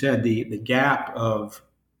 like you said, the gap of,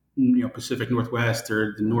 Pacific Northwest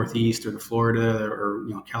or the Northeast or the Florida or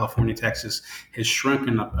California, Texas has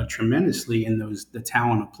shrunken up tremendously in the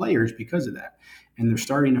talent of players because of that. And they're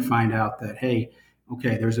starting to find out that, hey,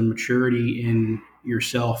 okay, there's a maturity in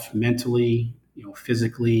yourself mentally,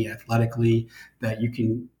 physically, athletically, that you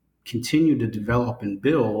can continue to develop and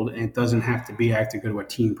build, and it doesn't have to be I have to go to a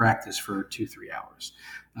team practice for 2-3 hours.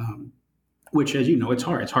 Which, as you know, it's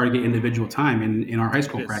hard. It's hard to get individual time in our high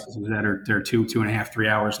school practices that are 2.5, 3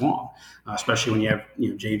 hours long, especially when you have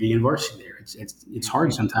JV and varsity there. It's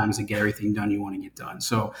hard sometimes to get everything done you want to get done.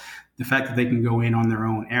 So the fact that they can go in on their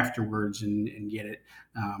own afterwards and get it,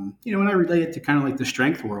 and I relate it to kind of like the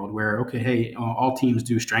strength world where, okay, hey, all teams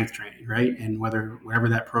do strength training, right? And whatever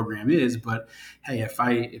that program is, but hey,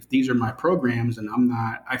 if these are my programs and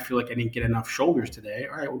I feel like I didn't get enough shoulders today,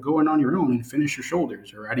 all right, well, go in on your own and finish your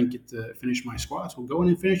shoulders, or I didn't get to finish my squats, well, go in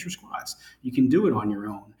and finish your squats. You can do it on your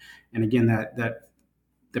own. And again, that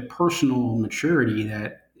the personal maturity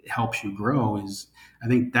that helps you grow is, I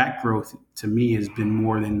think that growth to me has been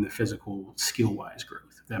more than the physical skill-wise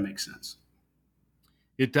growth, if that makes sense.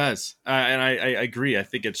 It does. And I agree. I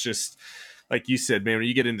think it's just, like you said, man, when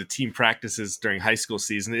you get into team practices during high school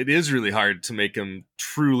season, it is really hard to make them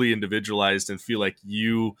truly individualized and feel like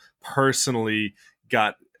you personally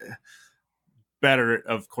got better,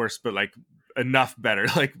 of course, but like enough better.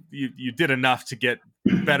 Like you did enough to get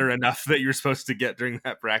better enough that you're supposed to get during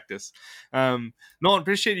that practice. Nolan,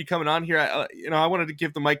 appreciate you coming on here. I wanted to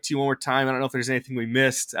give the mic to you one more time. I don't know if there's anything we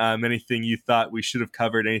missed, anything you thought we should have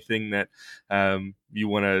covered, anything that you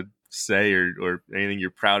want to say or anything you're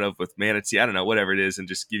proud of with Manatee. I don't know, whatever it is, and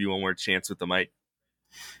just give you one more chance with the mic.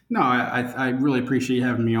 No, I really appreciate you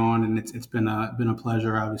having me on, and it's been a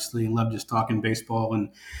pleasure, obviously, and love just talking baseball and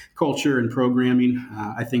culture and programming.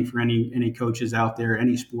 I think for any coaches out there,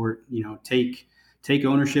 any sport, take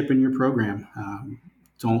ownership in your program.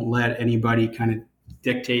 Don't let anybody kind of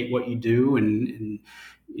dictate what you do, and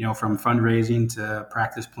from fundraising to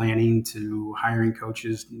practice planning to hiring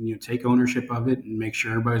coaches, take ownership of it and make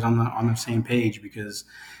sure everybody's on the same page, because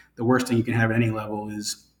the worst thing you can have at any level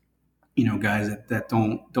is guys that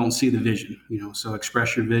don't see the vision, so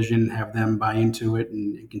express your vision, have them buy into it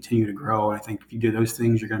and continue to grow. I think if you do those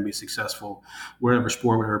things, you're going to be successful, whatever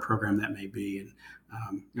sport, whatever program that may be.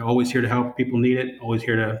 And always here to help people need it. Always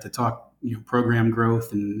here to talk, program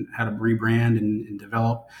growth and how to rebrand and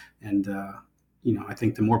develop. And, I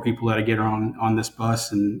think the more people that get on this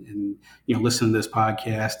bus and listen to this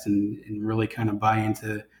podcast and really kind of buy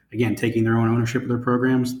into, again, taking their own ownership of their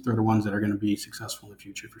programs, they're the ones that are going to be successful in the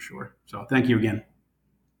future for sure. So thank you again.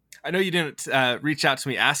 I know you didn't reach out to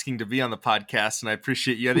me asking to be on the podcast, and I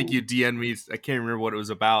appreciate you. I think you DM'd me. I can't remember what it was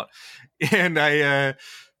about. And I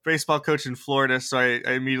baseball coach in Florida, so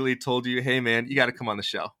I immediately told you, hey, man, you got to come on the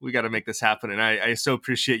show. We got to make this happen. And I so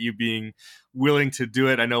appreciate you being willing to do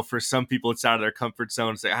it. I know for some people it's out of their comfort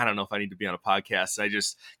zone. Say, I don't know if I need to be on a podcast. I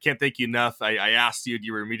just can't thank you enough. I asked you, and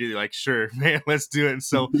you were immediately like, sure, man, let's do it. And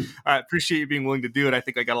so I appreciate you being willing to do it. I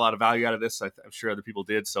think I got a lot of value out of this. I'm sure other people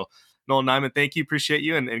did. So Nolan Nyman, thank you. Appreciate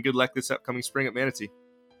you. And good luck this upcoming spring at Manatee.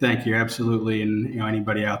 Thank you. Absolutely. And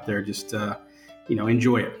anybody out there, just,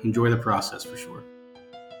 enjoy it. Enjoy the process for sure.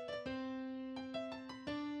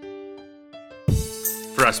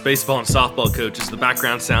 For us baseball and softball coaches, the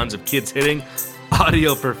background sounds of kids hitting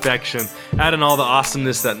audio perfection, adding all the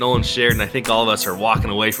awesomeness that Nolan shared, and I think all of us are walking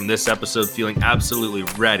away from this episode feeling absolutely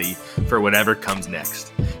ready for whatever comes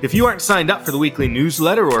next. If you aren't signed up for the weekly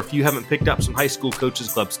newsletter, or if you haven't picked up some High School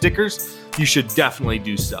Coaches Club stickers, you should definitely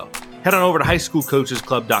do so. Head on over to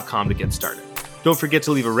highschoolcoachesclub.com to get started. Don't forget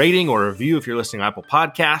to leave a rating or a review if you're listening to Apple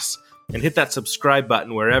Podcasts, and hit that subscribe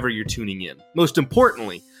button wherever you're tuning in. Most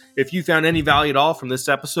importantly, if you found any value at all from this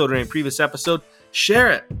episode or any previous episode,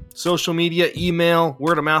 share it. Social media, email,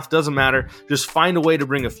 word of mouth, doesn't matter. Just find a way to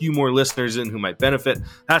bring a few more listeners in who might benefit.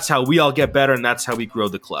 That's how we all get better, and that's how we grow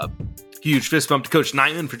the club. Huge fist bump to Coach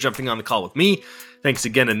Nightman for jumping on the call with me. Thanks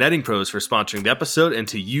again to Netting Pros for sponsoring the episode, and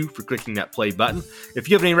to you for clicking that play button. If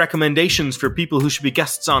you have any recommendations for people who should be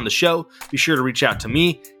guests on the show, be sure to reach out to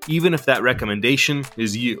me, even if that recommendation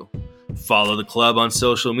is you. Follow the club on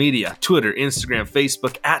social media, Twitter, Instagram,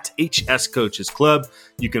 Facebook, at HS Coaches Club.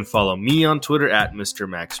 You can follow me on Twitter at Mr.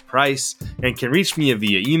 Max Price, and can reach me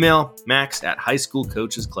via email,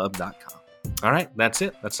 max@highschoolcoachesclub.com. All right, that's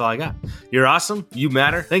it. That's all I got. You're awesome. You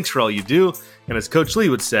matter. Thanks for all you do. And as Coach Lee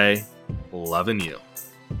would say, loving you.